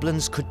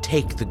goblins could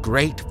take the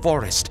great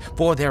forest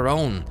for their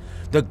own,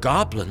 the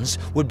goblins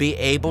would be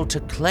able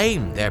to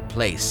claim their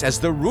place as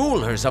the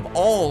rulers of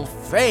all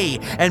Fae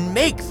and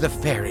make the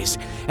fairies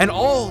and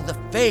all the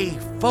Fae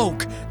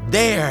folk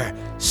their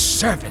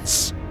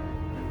servants.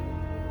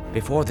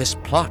 Before this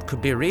plot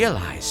could be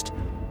realized,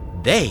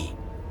 they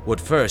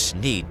would first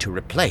need to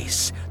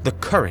replace the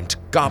current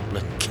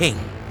Goblin King.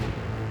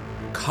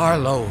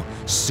 Carlo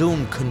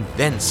soon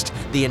convinced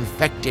the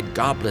infected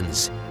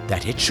goblins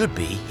that it should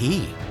be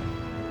he,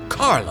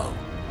 Carlo,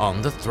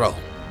 on the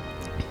throne.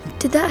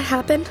 Did that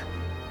happen?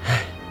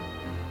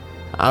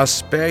 I'll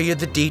spare you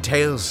the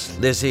details,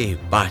 Lizzie,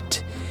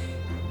 but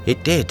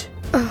it did.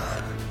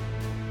 Oh.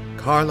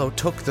 Carlo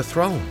took the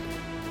throne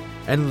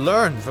and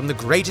learned from the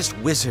greatest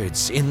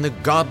wizards in the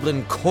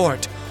Goblin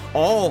Court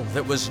all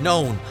that was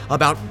known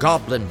about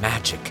goblin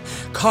magic.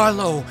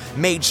 Carlo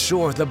made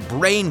sure the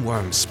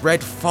brainworm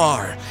spread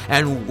far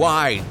and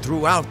wide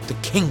throughout the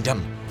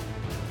kingdom.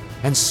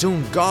 And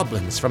soon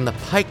goblins from the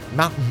Pike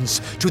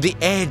Mountains to the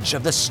edge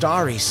of the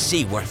Starry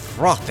Sea were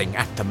frothing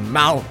at the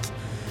mouth,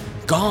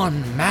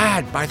 gone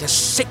mad by the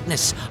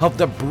sickness of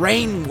the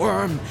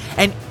brainworm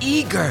and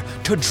eager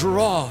to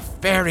draw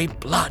fairy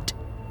blood.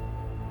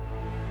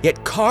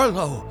 Yet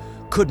Carlo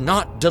could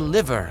not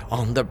deliver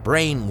on the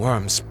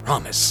brainworm's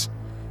promise.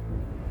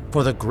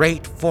 For the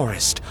great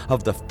forest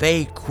of the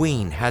Fae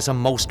Queen has a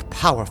most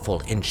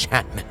powerful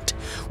enchantment,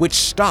 which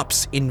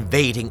stops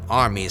invading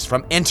armies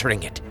from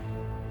entering it.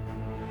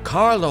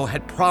 Carlo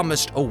had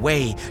promised a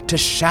way to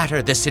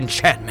shatter this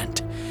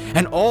enchantment,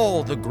 and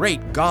all the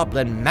great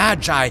goblin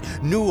magi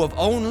knew of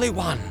only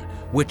one,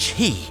 which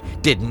he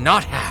did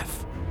not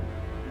have.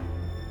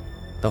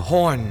 The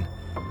horn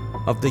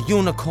of the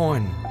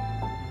unicorn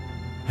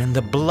and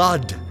the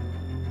blood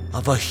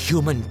of a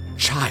human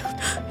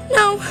child.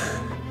 No!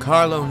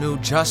 Carlo knew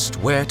just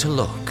where to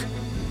look.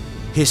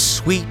 His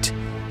sweet,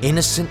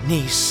 innocent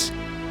niece.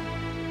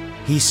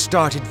 He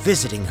started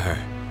visiting her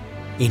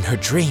in her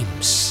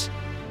dreams.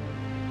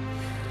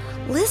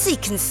 Lizzie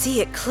can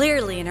see it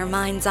clearly in her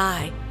mind's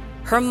eye.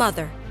 Her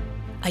mother,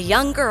 a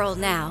young girl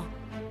now,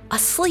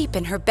 asleep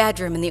in her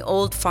bedroom in the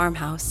old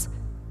farmhouse.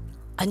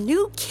 A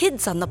new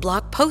Kids on the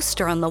Block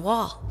poster on the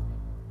wall.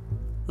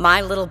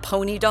 My Little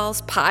Pony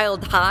dolls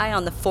piled high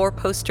on the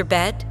 4-poster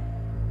bed.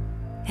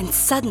 And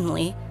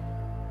suddenly,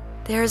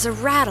 there is a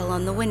rattle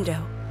on the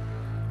window.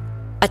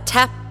 A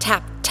tap,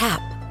 tap,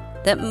 tap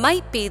that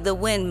might be the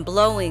wind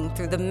blowing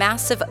through the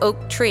massive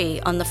oak tree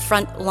on the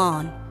front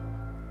lawn,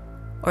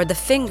 or the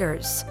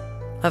fingers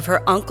of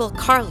her Uncle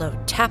Carlo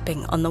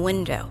tapping on the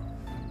window.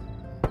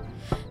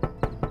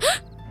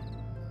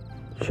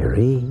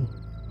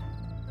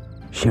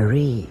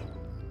 Cherie,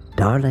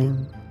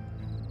 darling.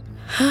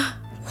 Huh?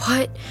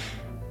 What?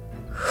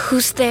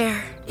 Who's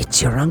there?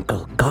 It's your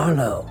Uncle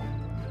Carlo.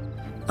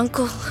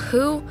 Uncle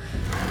who?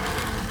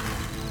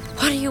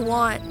 What do you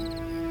want?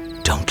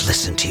 Don't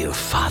listen to your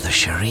father,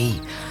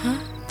 Cherie. Huh?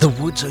 The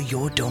woods are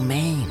your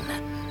domain.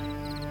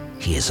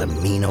 He is a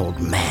mean old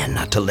man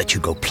not to let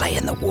you go play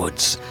in the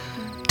woods,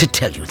 to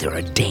tell you there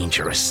are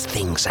dangerous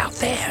things out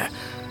there.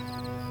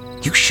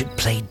 You should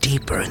play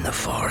deeper in the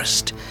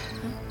forest.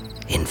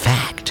 In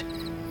fact,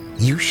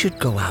 you should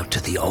go out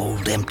to the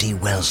old empty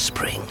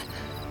wellspring.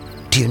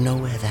 Do you know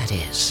where that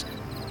is?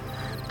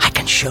 I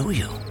can show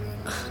you.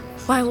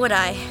 Why would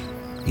I?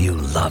 You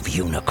love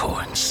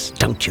unicorns,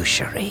 don't you,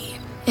 Cherie?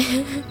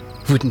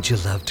 Wouldn't you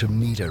love to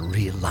meet a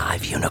real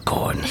live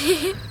unicorn?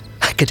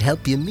 I could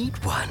help you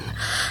meet one.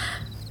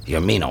 Your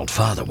mean old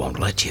father won't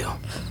let you.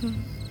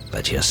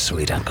 But your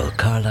sweet Uncle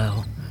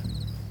Carlo,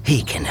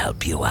 he can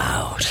help you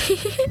out.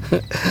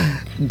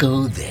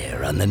 Go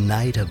there on the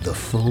night of the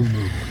full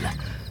moon,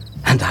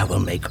 and I will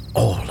make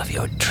all of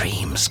your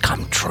dreams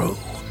come true.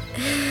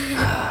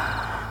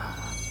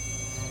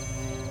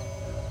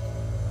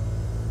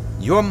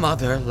 Your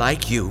mother,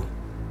 like you,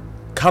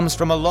 comes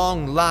from a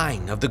long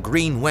line of the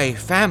Greenway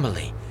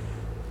family.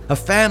 A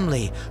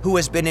family who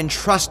has been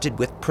entrusted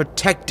with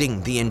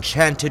protecting the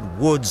enchanted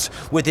woods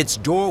with its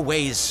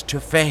doorways to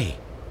Fae.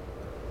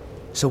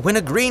 So when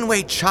a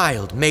Greenway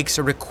child makes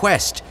a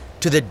request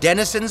to the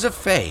denizens of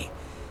Fae,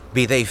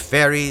 be they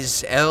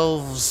fairies,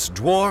 elves,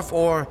 dwarf,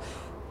 or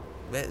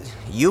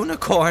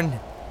unicorn,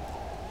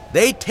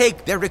 they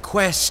take their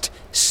request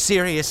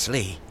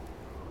seriously.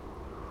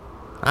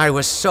 I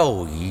was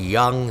so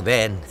young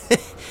then.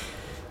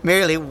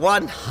 Merely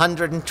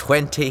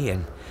 120,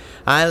 and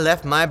I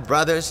left my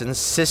brothers and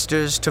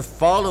sisters to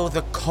follow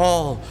the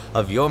call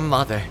of your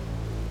mother.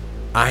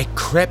 I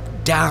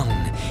crept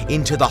down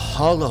into the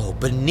hollow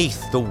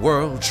beneath the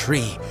world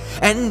tree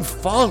and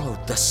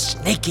followed the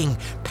snaking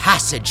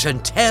passage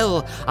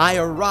until I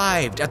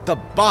arrived at the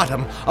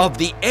bottom of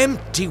the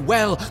empty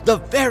well, the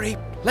very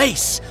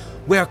place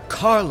where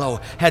Carlo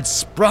had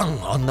sprung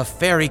on the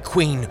Fairy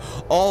Queen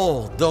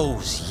all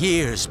those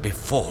years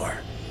before.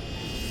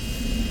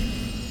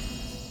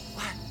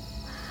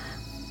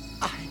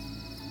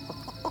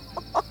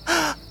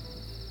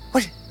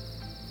 What?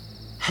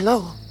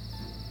 Hello?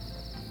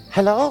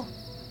 Hello?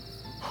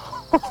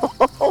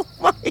 Oh,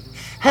 my.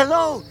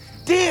 Hello,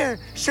 dear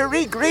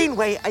Cherie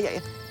Greenway.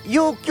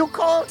 You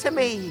called to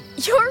me.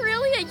 You're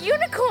really a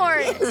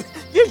unicorn.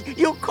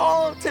 You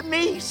called to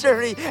me,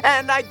 Cherie,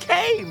 and I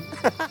came.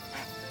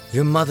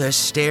 Your mother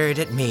stared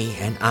at me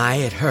and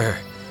I at her,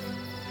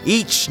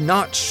 each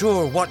not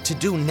sure what to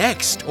do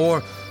next or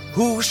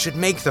who should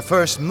make the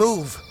first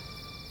move.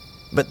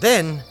 But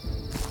then,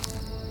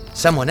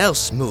 someone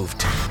else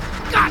moved.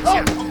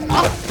 Gotcha!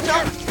 Oh,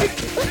 no!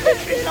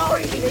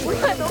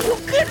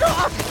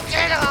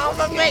 Get off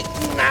of me!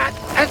 Not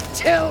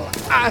until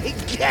I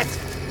get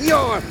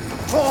your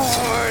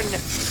horn!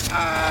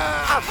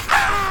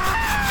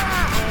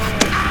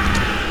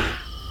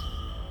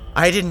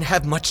 I didn't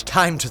have much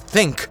time to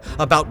think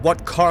about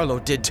what Carlo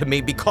did to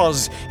me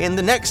because in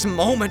the next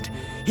moment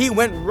he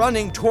went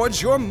running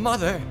towards your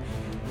mother.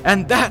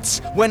 And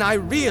that's when I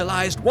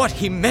realized what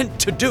he meant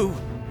to do.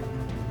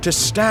 To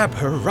stab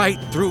her right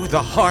through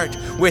the heart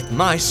with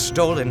my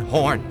stolen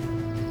horn.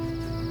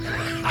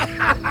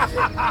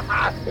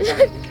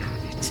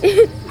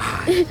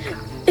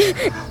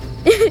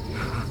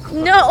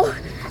 No,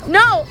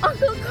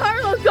 Uncle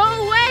Carlo, go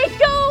away,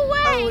 go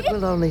away! Oh, it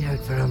will only hurt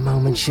for a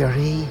moment,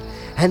 Cherie.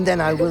 And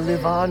then I will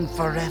live on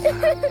forever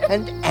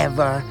and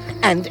ever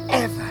and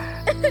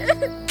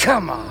ever.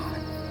 Come on,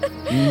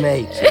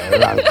 make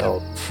your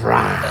uncle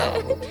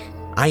proud.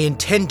 I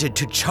intended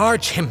to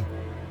charge him,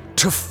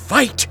 to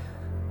fight,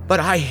 but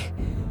I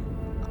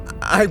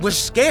was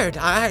scared.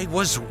 I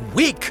was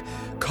weak.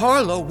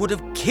 Carlo would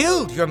have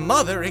killed your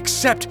mother,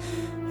 except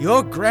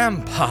your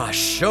grandpa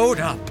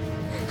showed up.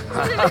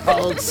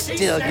 Hold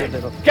still, you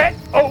little... Get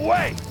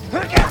away!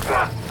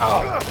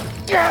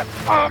 Get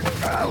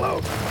off,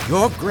 Carlo!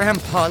 Your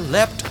grandpa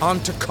leapt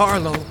onto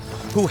Carlo,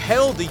 who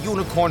held the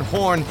unicorn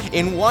horn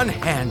in one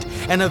hand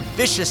and a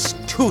vicious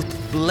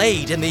toothed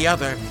blade in the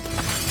other.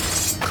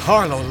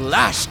 Carlo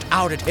lashed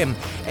out at him,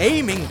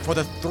 aiming for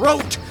the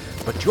throat,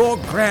 but your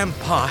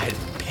grandpa had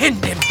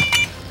pinned him.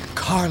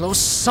 Carlo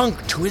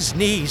sunk to his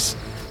knees,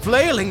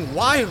 flailing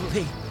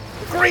wildly.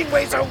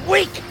 Greenways are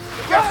weak!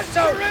 You're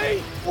so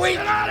weak!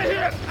 Get out of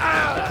here!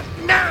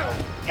 Now!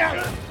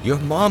 Your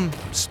mom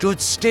stood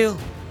still,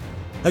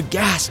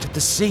 aghast at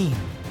the scene.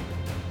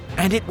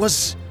 And it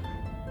was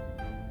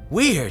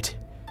weird.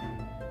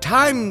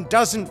 Time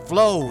doesn't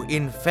flow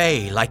in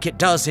Fae like it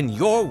does in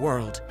your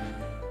world.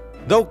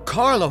 Though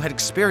Carlo had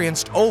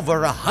experienced over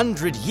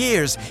 100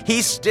 years,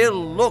 he still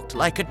looked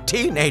like a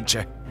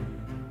teenager.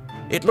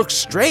 It looked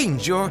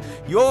strange.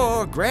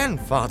 Your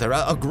grandfather,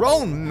 a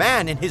grown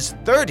man in his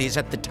 30s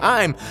at the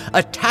time,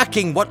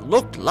 attacking what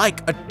looked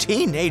like a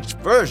teenage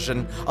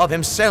version of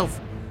himself.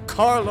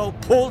 Carlo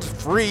pulled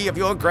free of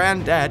your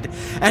granddad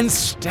and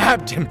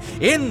stabbed him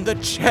in the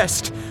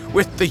chest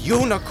with the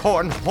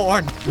unicorn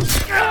horn.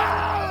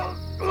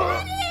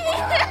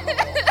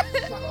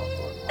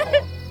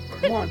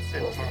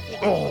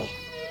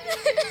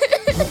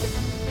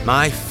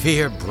 My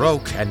fear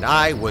broke and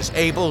I was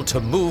able to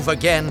move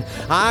again.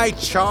 I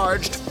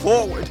charged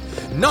forward,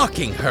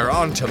 knocking her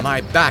onto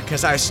my back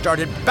as I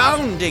started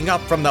bounding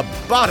up from the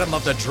bottom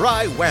of the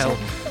dry well.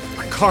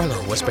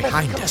 Carlo was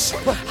behind us,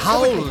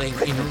 howling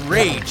in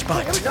rage,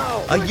 but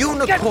a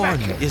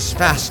unicorn is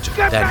faster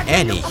than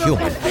any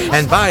human,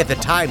 and by the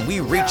time we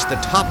reached the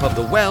top of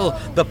the well,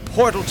 the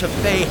portal to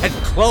Fae had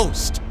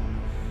closed.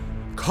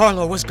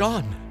 Carlo was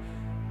gone,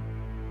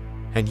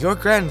 and your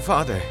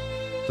grandfather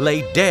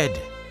lay dead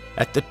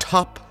at the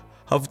top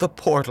of the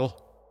portal.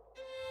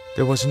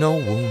 There was no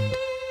wound,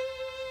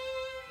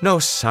 no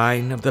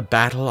sign of the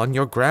battle on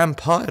your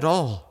grandpa at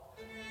all.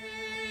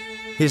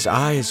 His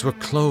eyes were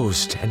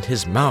closed and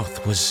his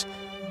mouth was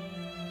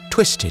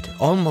twisted,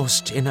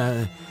 almost in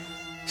a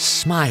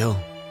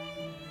smile.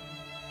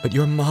 But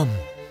your mom,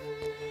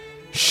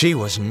 she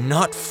was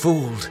not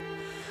fooled.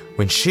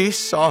 When she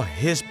saw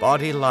his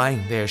body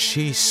lying there,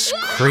 she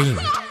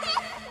screamed.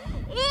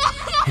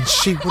 And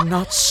she would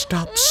not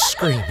stop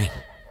screaming.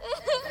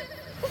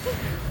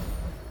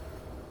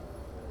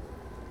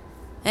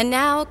 And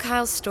now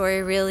Kyle's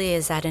story really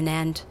is at an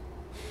end.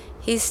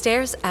 He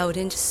stares out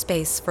into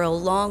space for a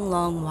long,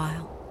 long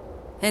while.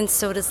 And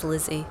so does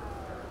Lizzie.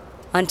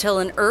 Until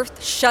an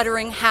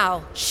earth-shuddering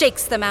howl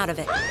shakes them out of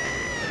it.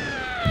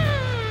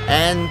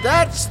 And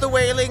that's the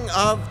wailing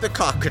of the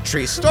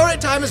cockatrice. Story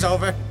time is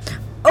over.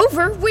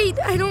 over? Wait,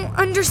 I don't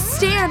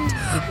understand.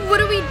 What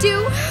do we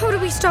do? How do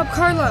we stop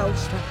Carlo?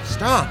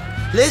 Stop.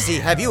 Lizzie,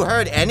 have you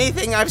heard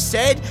anything I've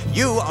said?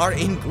 You are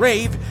in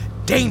grave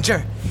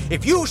danger.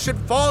 If you should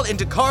fall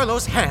into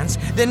Carlo's hands,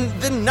 then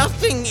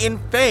nothing in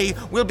Fae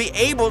will be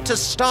able to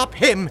stop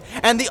him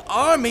and the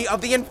army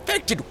of the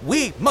infected.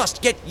 We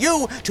must get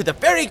you to the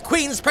Fairy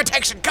Queen's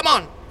protection. Come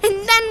on.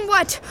 And then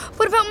what?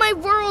 What about my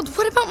world?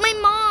 What about my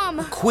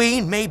mom?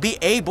 Queen may be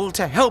able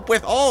to help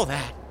with all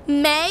that.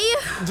 May?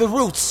 The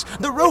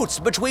roots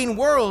between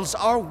worlds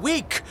are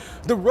weak.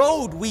 The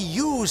road we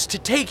use to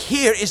take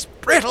here is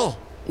brittle.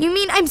 You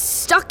mean I'm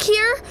stuck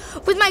here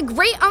with my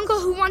great uncle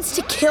who wants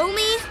to kill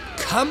me?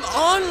 Come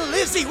on,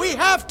 Lizzie, we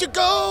have to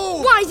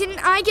go! Why didn't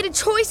I get a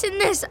choice in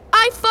this?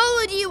 I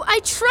followed you. I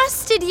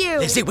trusted you.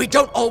 Lizzie, we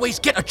don't always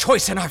get a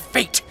choice in our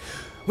fate.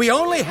 We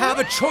only have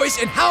a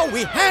choice in how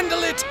we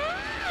handle it.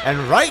 And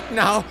right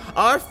now,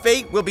 our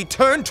fate will be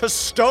turned to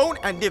stone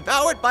and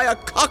devoured by a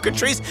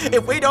cockatrice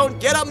if we don't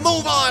get a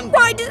move on.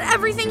 Why does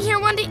everything here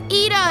want to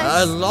eat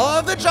us? A law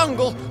of the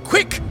jungle.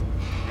 Quick!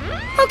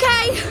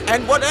 Okay.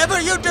 And whatever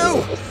you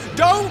do,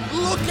 don't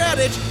look at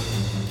it.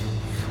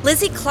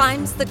 Lizzie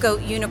climbs the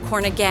goat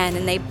unicorn again,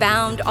 and they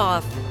bound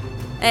off.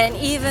 And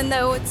even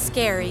though it's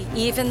scary,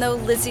 even though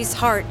Lizzie's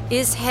heart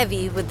is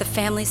heavy with the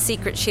family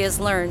secret she has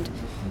learned,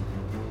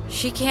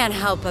 she can't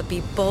help but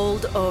be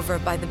bowled over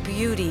by the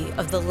beauty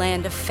of the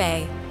land of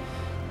Fae.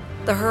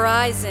 The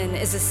horizon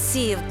is a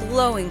sea of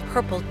glowing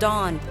purple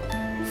dawn,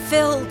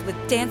 filled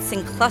with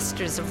dancing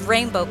clusters of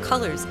rainbow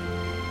colors,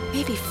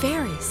 maybe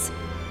fairies.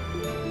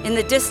 In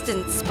the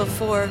distance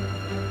before,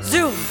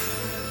 zoom!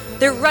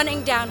 They're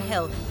running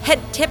downhill,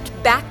 head tipped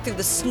back through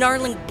the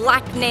snarling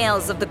black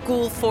nails of the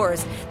ghoul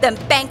forest, then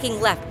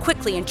banking left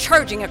quickly and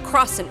charging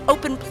across an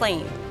open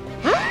plain.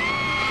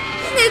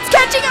 It's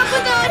catching up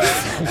with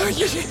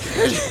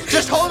us!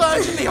 Just hold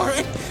on to me, all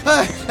right?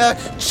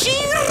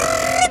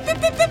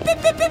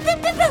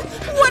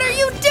 What are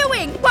you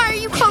doing? Why are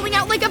you calling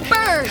out like a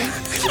bird?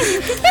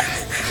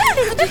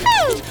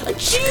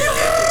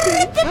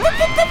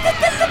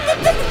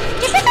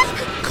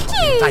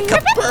 Like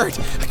a bird.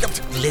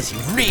 Lizzie,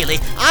 really?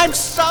 I'm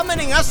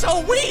summoning us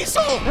a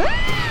weasel!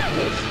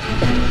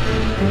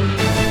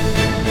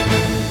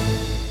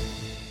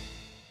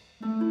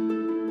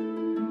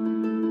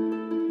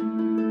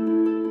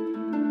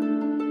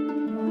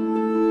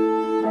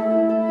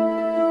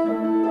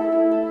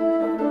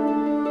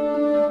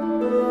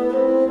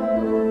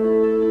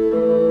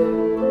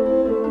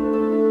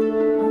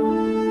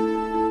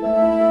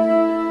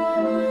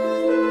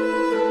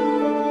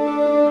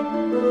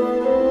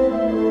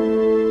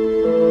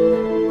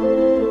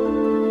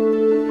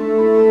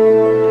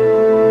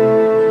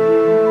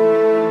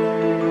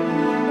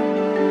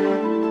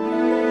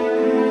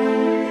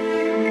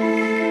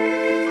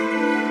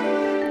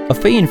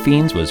 Fae and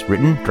Fiends was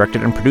written,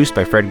 directed, and produced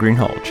by Fred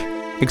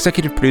Greenhalgh.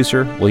 Executive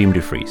producer, William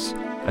Dufries.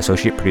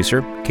 Associate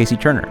producer, Casey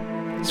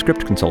Turner.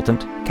 Script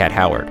consultant, Kat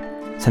Howard.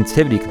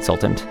 Sensitivity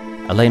consultant,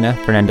 Elena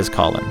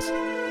Fernandez-Collins.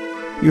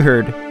 You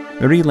heard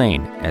Marie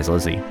Lane as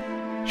Lizzie,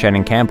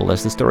 Shannon Campbell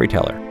as the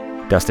storyteller,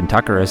 Dustin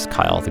Tucker as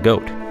Kyle the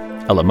goat,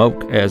 Ella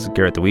Moak as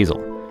Garrett the weasel,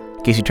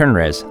 Casey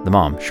Turner as the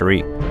mom,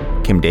 Cherie,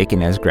 Kim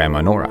Dakin as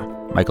Grandma Nora,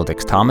 Michael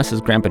Dix Thomas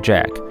as Grandpa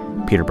Jack,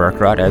 Peter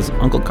Barkrot as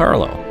Uncle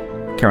Carlo,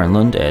 Karen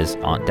Lund as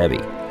Aunt Debbie,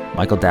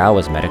 Michael Dow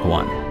as Medic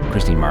 1,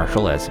 Christine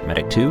Marshall as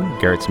Medic 2,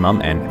 Garrett's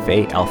mom and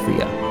Faye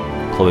Althea,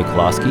 Chloe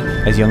Koloski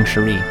as young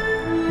Cherie,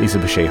 Lisa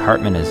Boucher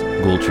Hartman as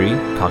Ghoultree,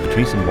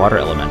 Cockatrice, and Water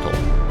Elemental,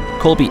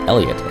 Colby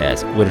Elliott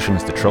as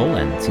Widdershins the Troll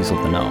and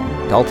Cecil the Gnome,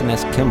 Dalton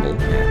S. Kimball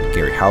and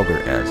Gary Hauger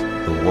as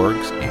the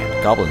Wargs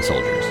and Goblin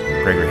Soldiers,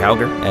 Gregory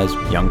Hauger as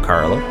young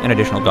Carlo and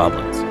additional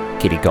goblins,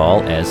 Katie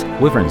Gall as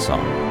Wyvern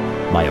Song,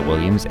 Maya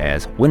Williams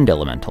as Wind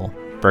Elemental,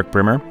 Burke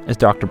Brimmer as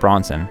Dr.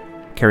 Bronson,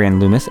 Carrie-Ann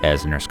Loomis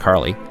as Nurse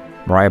Carly,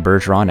 Mariah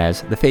Bergeron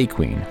as the Fae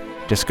Queen,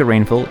 Jessica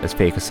Rainful as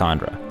Fae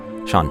Cassandra,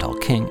 Chantal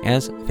King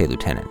as Fae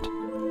Lieutenant,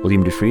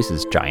 William Dufries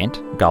as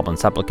Giant, Goblin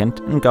Supplicant,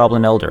 and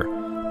Goblin Elder,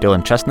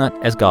 Dylan Chestnut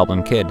as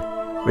Goblin Kid,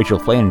 Rachel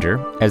Flainger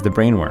as the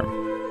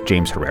Brainworm,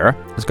 James Herrera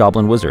as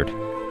Goblin Wizard,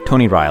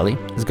 Tony Riley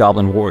as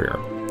Goblin Warrior,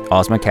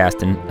 Ozma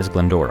Caston as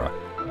Glendora,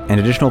 and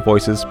additional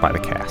voices by the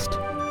cast.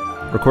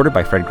 Recorded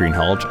by Fred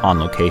Greenhalgh on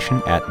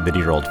location at the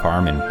Dear Old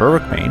Farm in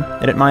Berwick, Maine,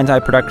 and at Mind's Eye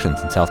Productions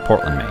in South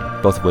Portland,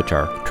 Maine, both of which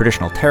are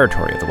traditional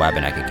territory of the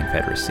Wabanaki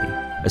Confederacy.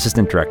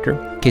 Assistant Director,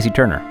 Casey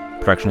Turner.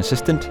 Production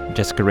Assistant,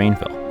 Jessica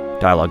Rainville.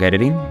 Dialogue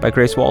editing by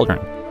Grace Waldron.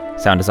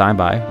 Sound design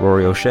by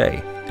Rory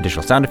O'Shea.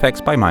 Additional sound effects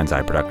by Mind's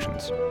Eye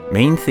Productions.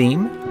 Main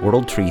theme,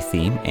 World Tree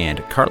theme,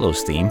 and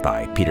Carlos theme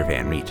by Peter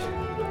Van Riet.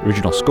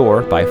 Original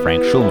score by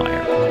Frank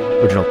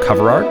Schulmeyer. Original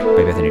cover art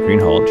by Bethany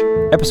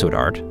Greenhalgh. Episode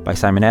art by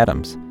Simon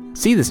Adams.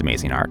 See this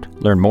amazing art,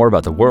 learn more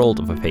about the world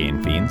of Fae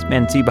and Fiends,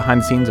 and see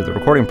behind the scenes of the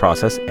recording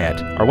process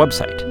at our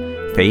website,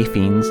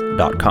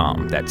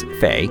 faefiends.com. That's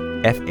Fae,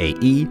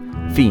 F-A-E,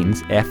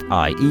 Fiends,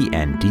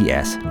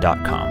 F-I-E-N-D-S.com,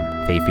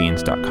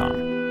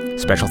 faefiends.com.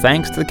 Special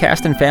thanks to the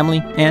cast and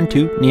family, and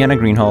to Niana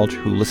Greenhalgh,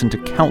 who listened to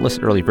countless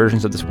early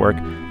versions of this work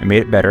and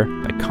made it better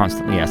by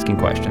constantly asking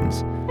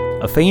questions.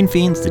 A Fane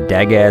Fiends to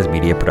Dagaz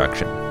Media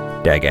production.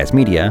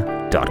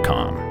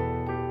 dagazmedia.com.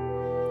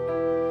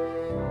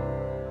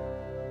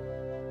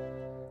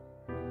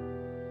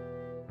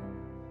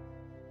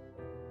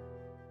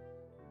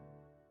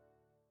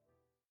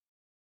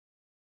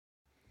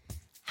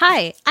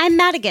 Hi, I'm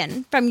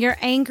Madigan from Your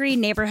Angry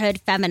Neighborhood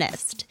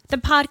Feminist, the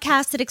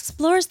podcast that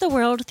explores the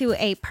world through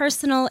a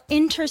personal,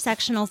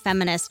 intersectional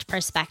feminist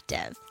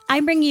perspective. I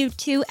bring you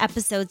 2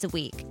 episodes a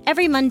week.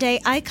 Every Monday,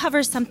 I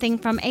cover something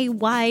from a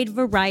wide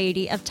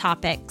variety of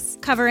topics,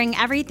 covering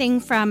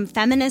everything from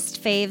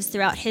feminist faves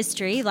throughout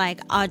history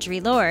like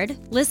Audre Lorde,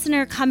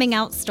 listener coming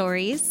out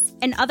stories,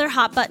 and other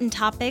hot-button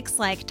topics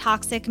like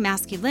toxic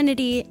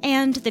masculinity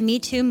and the Me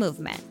Too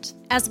movement,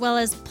 as well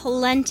as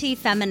plenty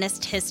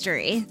feminist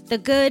history, the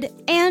good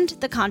and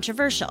the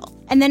controversial.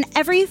 And then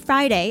every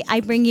Friday,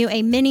 I bring you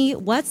a mini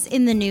What's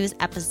in the News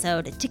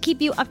episode to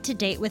keep you up to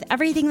date with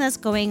everything that's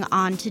going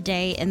on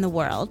today in the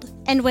world.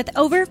 And with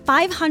over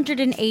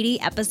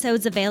 580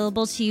 episodes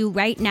available to you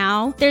right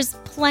now, there's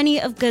plenty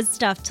of good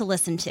stuff to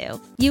listen to.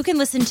 You can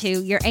listen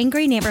to Your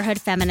Angry Neighborhood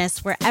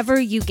Feminist wherever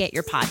you get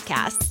your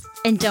podcasts.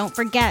 And don't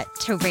forget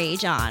to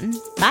rage on.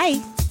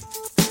 Bye.